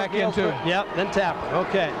 Tapper back in too. Yep, then Tapper.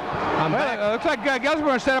 Okay. Well, looks like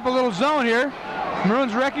Galesburg set up a little zone here.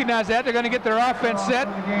 Maroons recognize that. They're going to get their offense set.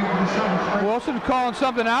 Wilson's calling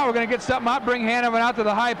something out. We're going to get something out, bring Hanovan out to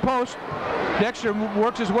the high post. Dexter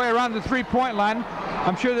works his way around the three-point line.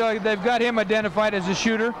 I'm sure they've got him identified as a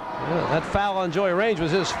shooter. Yeah, that foul on Joey Range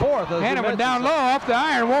was his fourth. Hanovan down low off the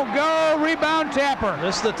iron. Won't go. Rebound Tapper.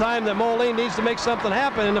 This is the time that Moline needs to make something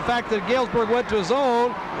happen. And the fact that Galesburg went to a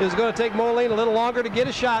zone is going to take Moline a little longer to get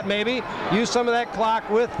a shot maybe. Use some of that clock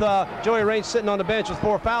with Joey Range sitting on the bench with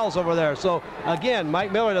 4 fouls over there. So again,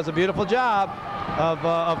 Mike Miller does a beautiful job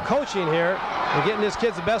of coaching here and getting his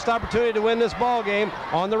kids the best opportunity to win this ball game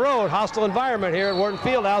on the road. Hostile environment here at Wharton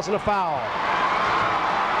Fieldhouse and a foul.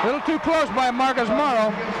 A little too close by Marcus Morrow.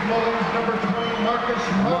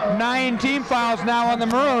 9 team fouls now on the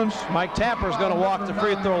Maroons. Mike Tapper's going to walk the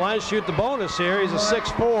free throw line, shoot the bonus here. He's a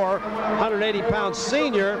 6'4", 180-pound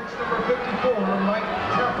senior.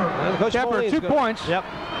 Coach Tapper, 2 points. Yep.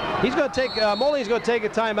 He's going to take, Moline's going to take a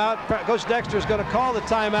timeout. Coach Dexter's going to call the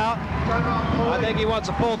timeout. I think he wants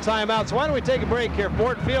a full timeout. So why don't we take a break here?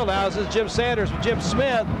 Wharton Fieldhouse. This is Jim Sanders with Jim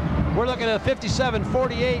Smith. We're looking at a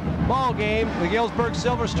 57-48 ball game. The Galesburg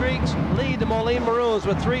Silver Streaks lead the Moline Maroons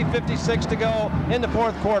with 3:56 to go in the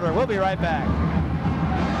 4th quarter. We'll be right back.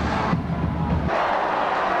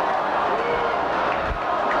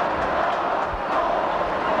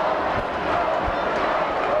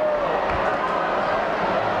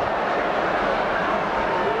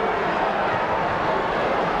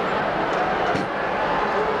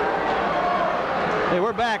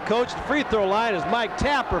 back, coach. The free throw line is Mike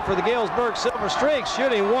Tapper for the Galesburg Silver Streaks,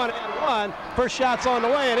 shooting 1-and-1. First shot's on the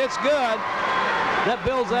way, and it's good. That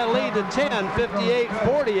builds that lead to 10,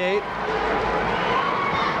 58-48.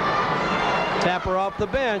 Tapper off the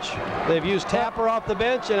bench. They've used Tapper off the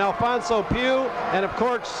bench and Alfonso Pugh and, of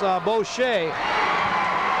course, Boucher.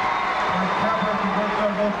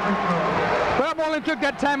 Well, Moline took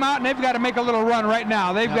that timeout, and they've got to make a little run right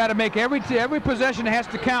now. They've got to make every possession has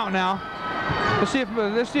to count now. Let's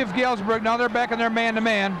see if Galesburg, now they're back in their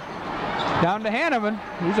man-to-man. Down to Hanovan.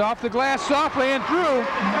 He's off the glass softly and through.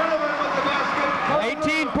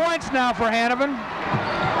 18 points now for Hanovan.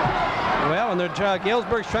 Well, and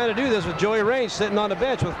Galesburg's trying to do this with Joey Range sitting on the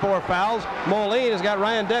bench with 4 fouls. Moline has got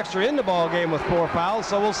Ryan Dexter in the ball game with 4 fouls,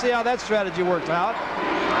 so we'll see how that strategy works out.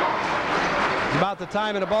 About the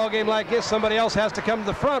time in a ball game like this, somebody else has to come to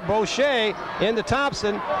the front. Boucher into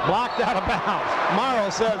Thompson, blocked out of bounds. Morrow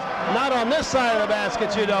says, not on this side of the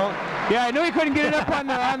basket, you don't. Yeah, I knew he couldn't get it up on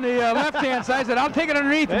the left-hand side. I said, I'll take it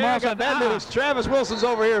underneath. Hey, I got bad news. Travis Wilson's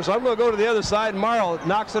over here, so I'm going to go to the other side, and Morrow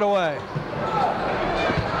knocks it away.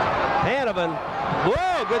 Hanovan.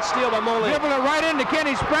 Whoa, good steal by Moline. Dribble it right into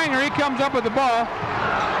Kenny Spranger. He comes up with the ball.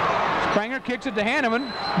 Spranger kicks it to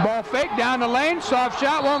Hanovan. Ball fake down the lane. Soft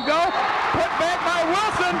shot won't go. Put back by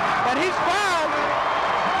Wilson, and he's fouled.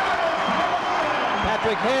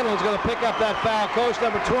 Patrick Hanlon's going to pick up that foul. Coach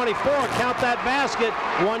number 24, count that basket.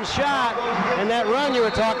 1 shot, and that run you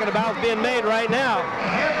were talking about is being made right now.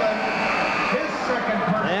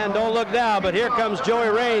 And don't look down, but here comes Joey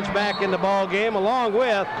Range back in the ball game along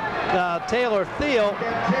with Taylor Thiel.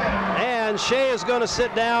 And Shea is going to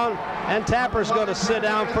sit down, and Tapper's going to sit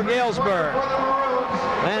down for Galesburg.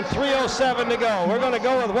 And 3:07 to go. We're going to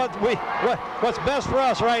go with what's best for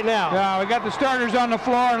us right now. Yeah, we got the starters on the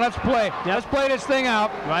floor, and let's play. Yep. Let's play this thing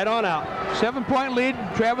out. Right on out. 7-point lead.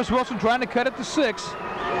 Travis Wilson trying to cut it to 6.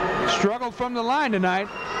 Struggled from the line tonight.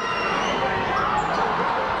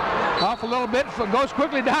 Off a little bit, goes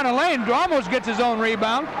quickly down the lane, almost gets his own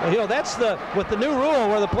rebound. You know, that's with the new rule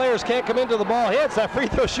where the players can't come into the ball hits. That free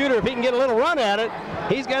throw shooter, if he can get a little run at it,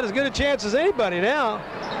 he's got as good a chance as anybody now.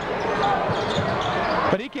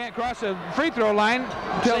 But he can't cross the free throw line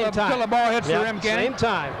until the ball hits the rim, Kenny. Same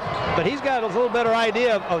time. But he's got a little better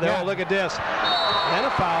idea of there. Yeah. Oh, look at this. And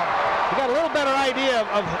a foul. He got a little better idea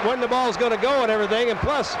of when the ball's going to go and everything, and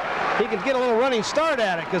plus he can get a little running start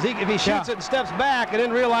at it, because if he shoots it and steps back and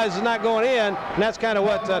then realizes it's not going in, and that's kind of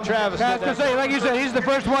what Travis did. I was going to say, like you said, he's the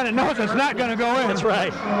first one that knows it's not going to go in. That's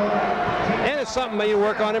right. And it's something that you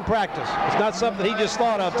work on in practice. It's not something he just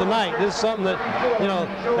thought of tonight. This is something that, you know,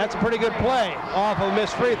 that's a pretty good play off of a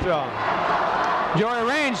missed free throw. Joey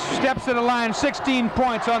Range steps to the line, 16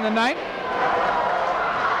 points on the night.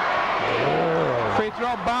 Free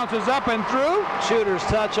throw bounces up and through. Shooter's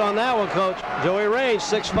touch on that one, Coach. Joey Range,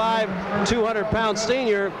 6'5", 200-pound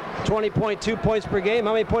senior, 20.2 points per game.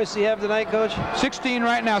 How many points do you have tonight, Coach? 16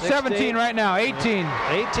 right now, 17 right now, 18.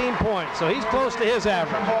 18 points, so he's close to his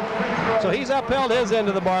average. So he's upheld his end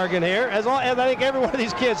of the bargain here, as I think every one of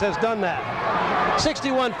these kids has done that.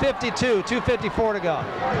 61-52, 2:54 to go.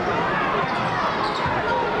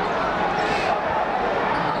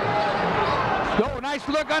 Nice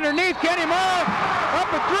look underneath. Kenny Morrow up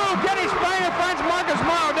and through. Kenny Spranger finds Marcus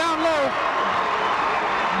Morrow down low.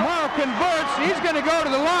 Morrow converts. He's going to go to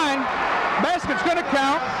the line. Basket's going to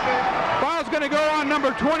count. Foul's going to go on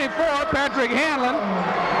number 24, Patrick Hanlon.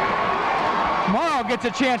 Morrow gets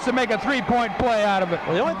a chance to make a 3-point play out of it.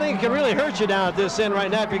 Well, the only thing that can really hurt you down at this end right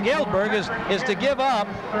now if you're Galesburg is to give up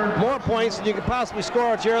more points than you could possibly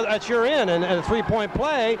score at your end. And a 3-point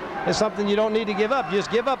play is something you don't need to give up. You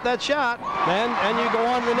just give up that shot, and you go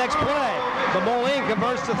on to the next play. But Moline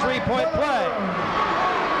converts to 3-point play.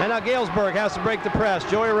 And now Galesburg has to break the press.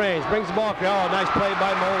 Joey Range brings the ball. Oh, nice play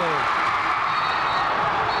by Moline.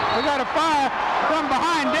 We got a fire from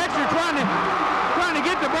behind. Dexter trying to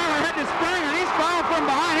get the ball ahead to Spranger. He's fouled from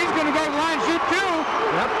behind. He's going to go to the line and shoot 2.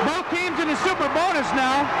 Yep. Both teams in the super bonus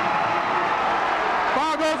now.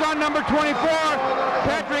 Foul goes on number 24,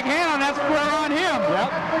 Patrick Hanlon. That's square on him. Yep.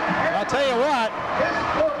 I'll tell you what,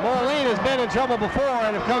 Moline has been in trouble before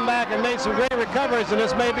and have come back and made some great recoveries, and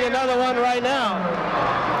this may be another one right now.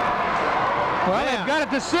 Well, they've got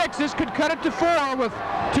it to 6. This could cut it to 4 with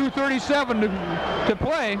 2:37 to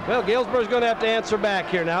play. Well, Galesburg's going to have to answer back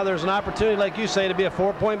here now. There's an opportunity, like you say, to be a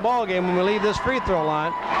 4-point ball game when we leave this free throw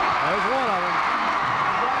line. There's one of them.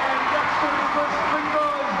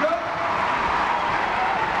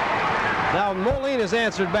 Now, Moline has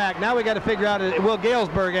answered back. Now we got to figure out, will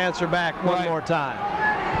Galesburg answer back one more time?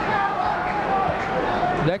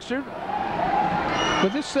 Dexter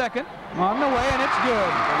with his second on the way, and it's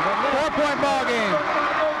good. 4-point ball game.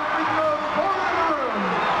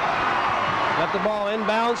 Get the ball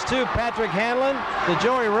inbounds to Patrick Hanlon, to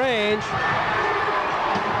Joey Range.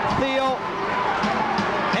 Thiel,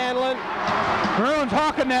 Hanlon. Maroons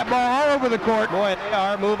hawking that ball all over the court. Boy, they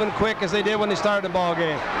are moving quick as they did when they started the ball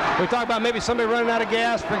game. We talk about maybe somebody running out of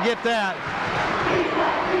gas. Forget that.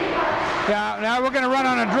 Yeah, now we're going to run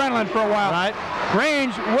on adrenaline for a while. Right.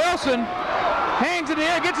 Range, Wilson hangs in the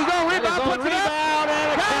air, gets his own rebound, puts it up.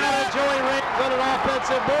 And a count of Joey Range on an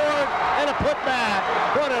offensive board and a putback.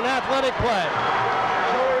 What an athletic play.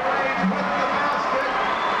 Joey Range with the basket.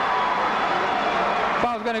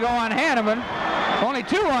 Foul's going to go on Hanneman. Only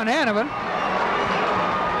 2 on Hanneman.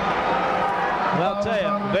 Well, I'll tell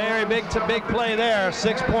you, very big play there.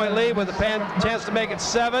 6-point lead with a chance to make it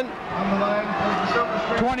 7.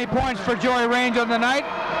 20 points for Joey Range on the night.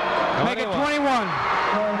 Make it 21.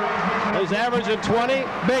 He's averaging 20.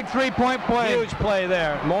 Big 3-point play. Huge play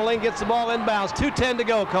there. Moline gets the ball inbounds. 2:10 to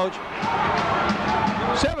go, Coach.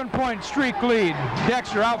 7-point streak lead.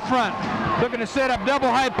 Dexter out front, looking to set up double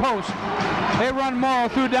high post. They run Morrow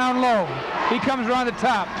through down low. He comes around the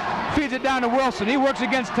top, feeds it down to Wilson. He works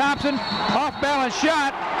against Thompson. Off balance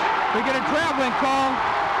shot. We get a traveling call.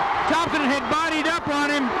 Thompson had bodied up on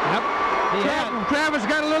him. Yep. Travis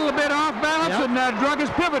got a little bit off balance and drug his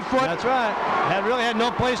pivot foot. That's right. Really had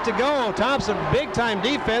no place to go. Thompson, big time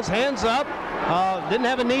defense, hands up. Didn't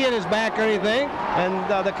have a knee in his back or anything.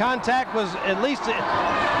 And the contact was at least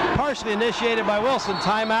partially initiated by Wilson.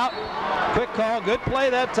 Timeout. Quick call. Good play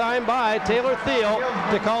that time by Taylor Thiel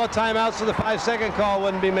to call a timeout so the 5-second call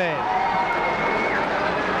wouldn't be made.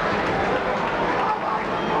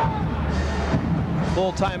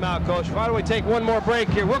 Full timeout, Coach. Why don't we take one more break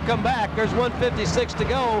here? We'll come back. There's 1:56 to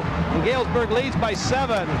go, and Galesburg leads by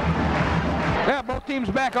 7. Yeah, both teams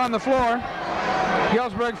back on the floor.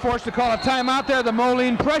 Galesburg forced to call a timeout there. The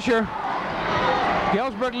Moline pressure.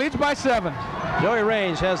 Galesburg leads by 7. Joey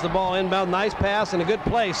Range has the ball inbound. Nice pass and a good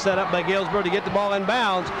play set up by Galesburg to get the ball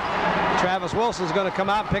inbounds. Travis Wilson's going to come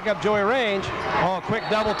out and pick up Joey Range. Oh, a quick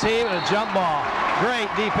double team and a jump ball. Great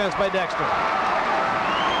defense by Dexter.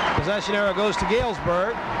 Possession arrow goes to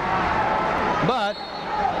Galesburg. But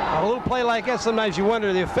a little play like that, sometimes you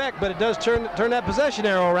wonder the effect, but it does turn that possession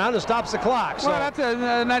arrow around and stops the clock. So. Well, that's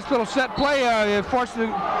a nice little set play. You force the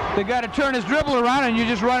guy to turn his dribble around, and you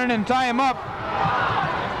just run in and tie him up.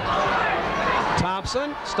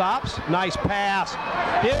 Thompson stops. Nice pass.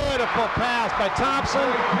 Beautiful pass by Thompson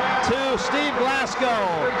to Steve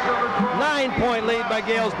Glasgow. 9-point lead by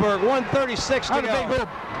Galesburg. 1:36 to go. Big hoop.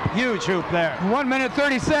 Huge hoop there. 1 minute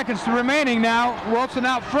 30 seconds remaining now. Wilson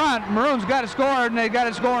out front. Maroons got to score, and they got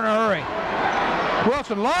to score in a hurry.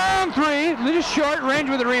 Wilson, long 3, just short range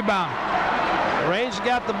with a rebound. Range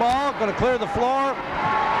got the ball, going to clear the floor.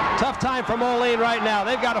 Tough time for Moline right now.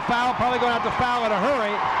 They've got a foul, probably going to have to foul in a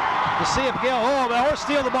hurry to see if or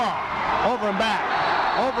steal the ball. Over and back.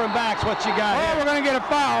 Over and back's what you got here. We're going to get a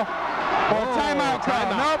foul. Or a timeout call.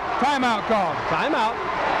 Nope, timeout call. Timeout.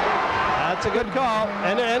 That's a good call.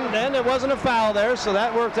 And there wasn't a foul there, so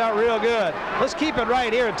that worked out real good. Let's keep it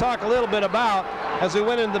right here and talk a little bit about, as we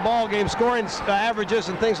went into the ball game, scoring averages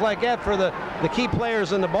and things like that for the key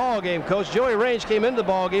players in the ball game. Coach Joey Range came into the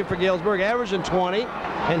ball game for Galesburg, averaging 20,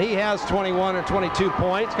 and he has 21 or 22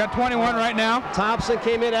 points. He's got 21 right now. Thompson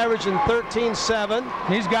came in averaging 13-7.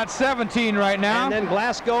 He's got 17 right now. And then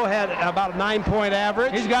Glasgow had about a 9-point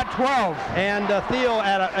average. He's got 12. And Thiel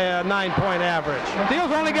at a 9-point average.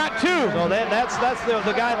 Thiel's only got 2. So that's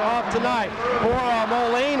the guy off tonight. For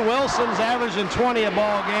Moline, Wilson's averaging 20 a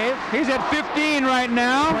ball game. He's at 15 right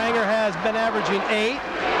now. Pranger has been averaging 8.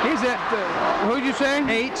 He's at, who'd you say?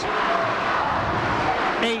 8.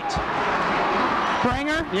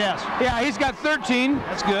 Pranger? Yes. Yeah, he's got 13.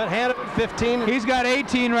 That's good. Hannah 15. He's got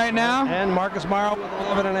 18 right now. And Marcus Morrow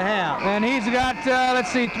with 11.5. And he's got,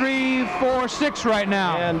 3, 4, 6 right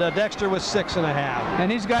now. And Dexter with 6.5.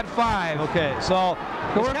 And he's got 5. Okay, so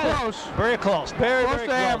we're close. Very close. Very close very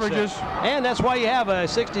to close averages. There. And that's why you have a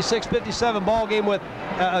 66-57 ball game with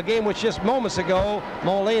a game which just moments ago,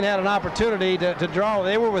 Moline had an opportunity to draw.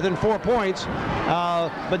 They were within 4 points,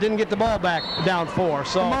 but didn't get the ball back down 4.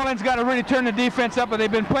 So Moline's got to really turn the defense up, but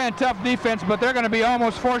they've been playing tough defense, but they're going to be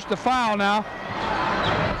almost forced to foul now.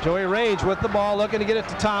 Joey Range with the ball, looking to get it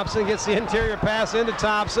to Thompson, gets the interior pass into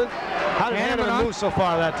Thompson. How did Hanneman move so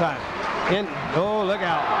far that time? Oh, look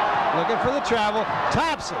out. Looking for the travel.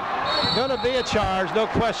 Thompson, going to be a charge, no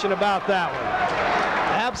question about that one.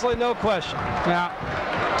 Absolutely no question. Yeah.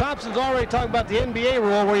 Thompson's already talking about the NBA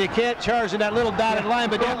rule where you can't charge in that little dotted line,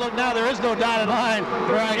 but don't look now, there is no dotted line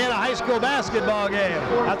in a high school basketball game.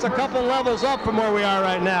 That's a couple levels up from where we are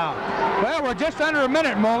right now. Well, we're just under a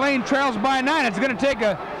minute. Moline trails by 9. It's going to take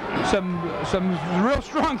a some real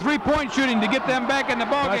strong three-point shooting to get them back in the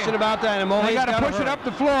ball game. Question about that. And They got to push it up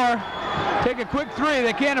the floor, take a quick three.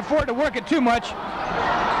 They can't afford to work it too much.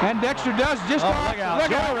 And Dexter does just look out.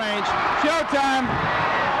 Range. Showtime.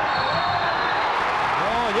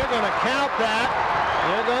 Oh, you're going to count that.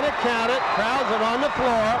 You're going to count it. Crowds are on the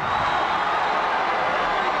floor.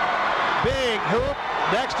 Big hoop.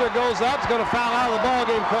 Dexter goes up. He's going to foul out of the ball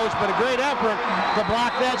game, coach, but a great effort to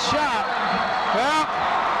block that shot. Well,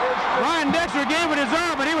 Ryan Dexter gave it his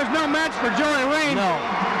all, but he was no match for Joey Range. No.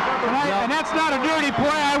 And that's not a dirty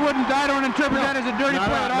play. I don't interpret that as a dirty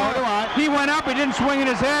play at all. He went up. He didn't swing in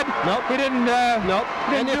his head. Nope. He didn't. Nope.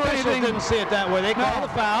 Didn't and the do officials anything. didn't see it that way. They called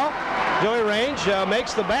the foul. Joey Range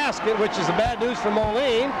makes the basket, which is the bad news for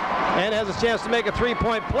Moline, and has a chance to make a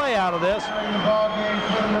three-point play out of this.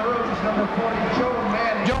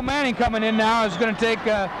 Joe Manning coming in now is going to take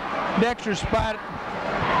Dexter's spot.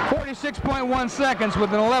 46.1 seconds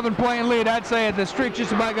with an 11-point lead. I'd say the streak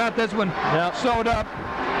just about got this one sewed up.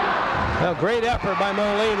 Well, great effort by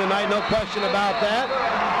Moline tonight, no question about that.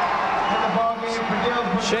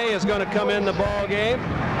 Shea is going to come in the ball game,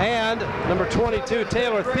 and number 22,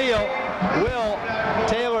 Taylor Thiel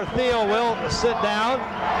will sit down.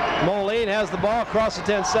 Moline has the ball across the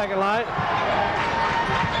 10-second line.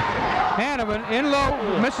 Hanovan in low,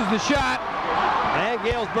 misses the shot. And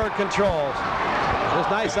Galesburg controls. This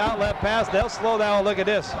nice outlet pass. They'll slow down. Look at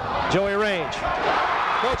this. Joey Range.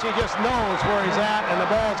 Coach, he just knows where he's at, and the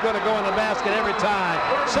ball's going to go in the basket every time.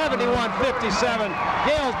 71-57.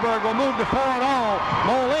 Galesburg will move to 4-0.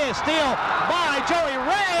 Moline steal by Joey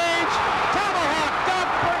Range. Tomahawk dunk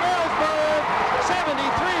for Galesburg.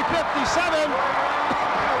 73-57.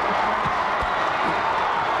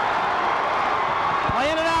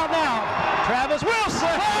 Playing it out now. Travis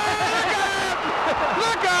Wilson.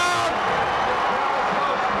 Look out!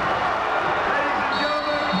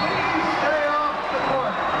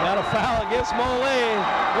 Got a foul against Moline.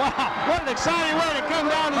 Wow, what an exciting way to come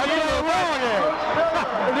down to the end of the ball game.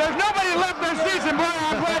 There's nobody left their seats, and boy,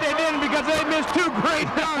 I'm glad they didn't, because they missed two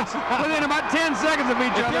great dunks within about 10 seconds of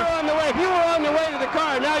each other. If you were on the way to the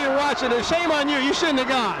car, now you're watching it. Shame on you. You shouldn't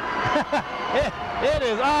have gone. It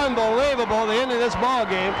is unbelievable, the end of this ball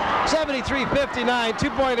game. 73-59,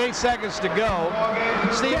 2.8 seconds to go.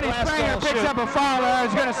 Steve Spranger picks up a foul there.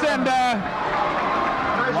 He's going to send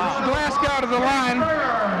Glasgow to the line.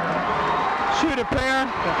 Shoot a pair.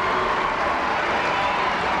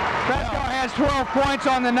 Glasgow has 12 points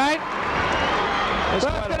on the night.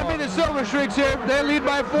 That's going to be the Silver Streaks here. They lead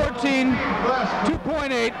by 14,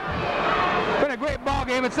 2.8. Been a great ball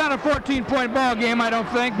game. It's not a 14-point ball game, I don't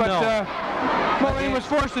think, but Moline was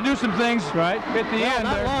forced to do some things at the end.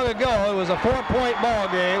 Not long ago, it was a 4-point ball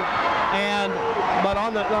game, but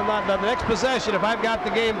on the next possession, if I've got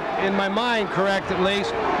the game in my mind correct, at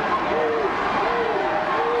least.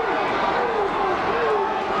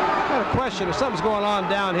 Got a question if something's going on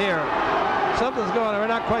down here. Something's going on. We're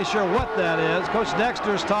not quite sure what that is. Coach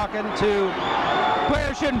Dexter's talking to.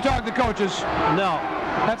 Players shouldn't talk to coaches. No.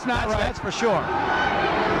 That's not right. That's for sure.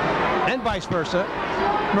 And vice versa.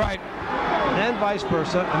 Right. And vice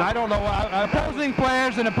versa. And I don't know. Opposing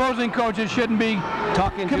players and opposing coaches shouldn't be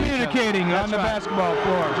communicating on the basketball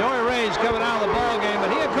floor. Joey Range coming out of the ball game,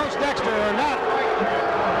 but he and Coach Dexter are not.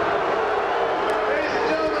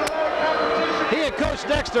 He and Coach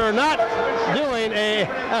Dexter are not doing a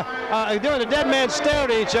dead man stare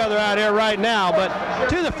to each other out here right now. But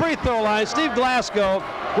to the free throw line, Steve Glasgow.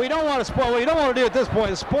 We don't want to spoil. What we don't want to do at this point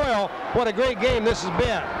is spoil what a great game this has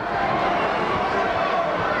been.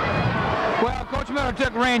 Well, Coach Miller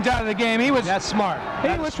took Range out of the game. That's smart.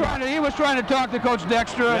 He was trying to talk to Coach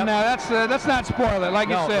Dexter, and that's not spoil it, like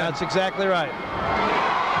you said. That's exactly right.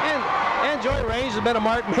 And Joey Range has been a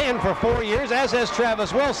marked man for 4 years, as has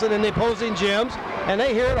Travis Wilson in the opposing gyms, and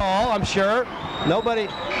they hear it all, I'm sure.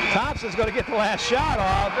 Thompson's going to get the last shot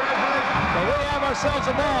off, but we have ourselves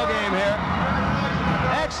a ball game here.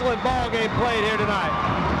 Excellent ball game played here tonight.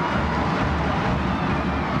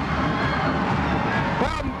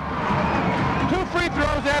 Well, 2 free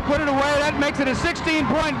throws there, put it away. That makes it a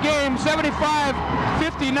 16-point game,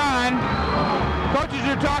 75-59. Coaches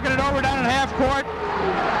are talking it over down at half court.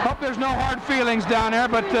 Hope there's no hard feelings down there,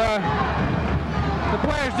 but the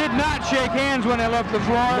players did not shake hands when they left the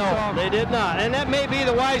floor. No, they did not. And that may be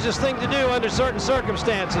the wisest thing to do under certain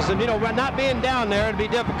circumstances. And, not being down there, it'd be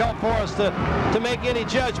difficult for us to make any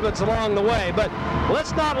judgments along the way. But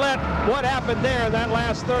let's not let what happened there in that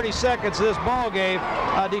last 30 seconds of this ball game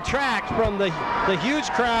detract from the huge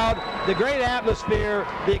crowd, the great atmosphere,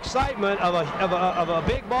 the excitement of a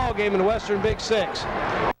big ball game in the Western Big Six.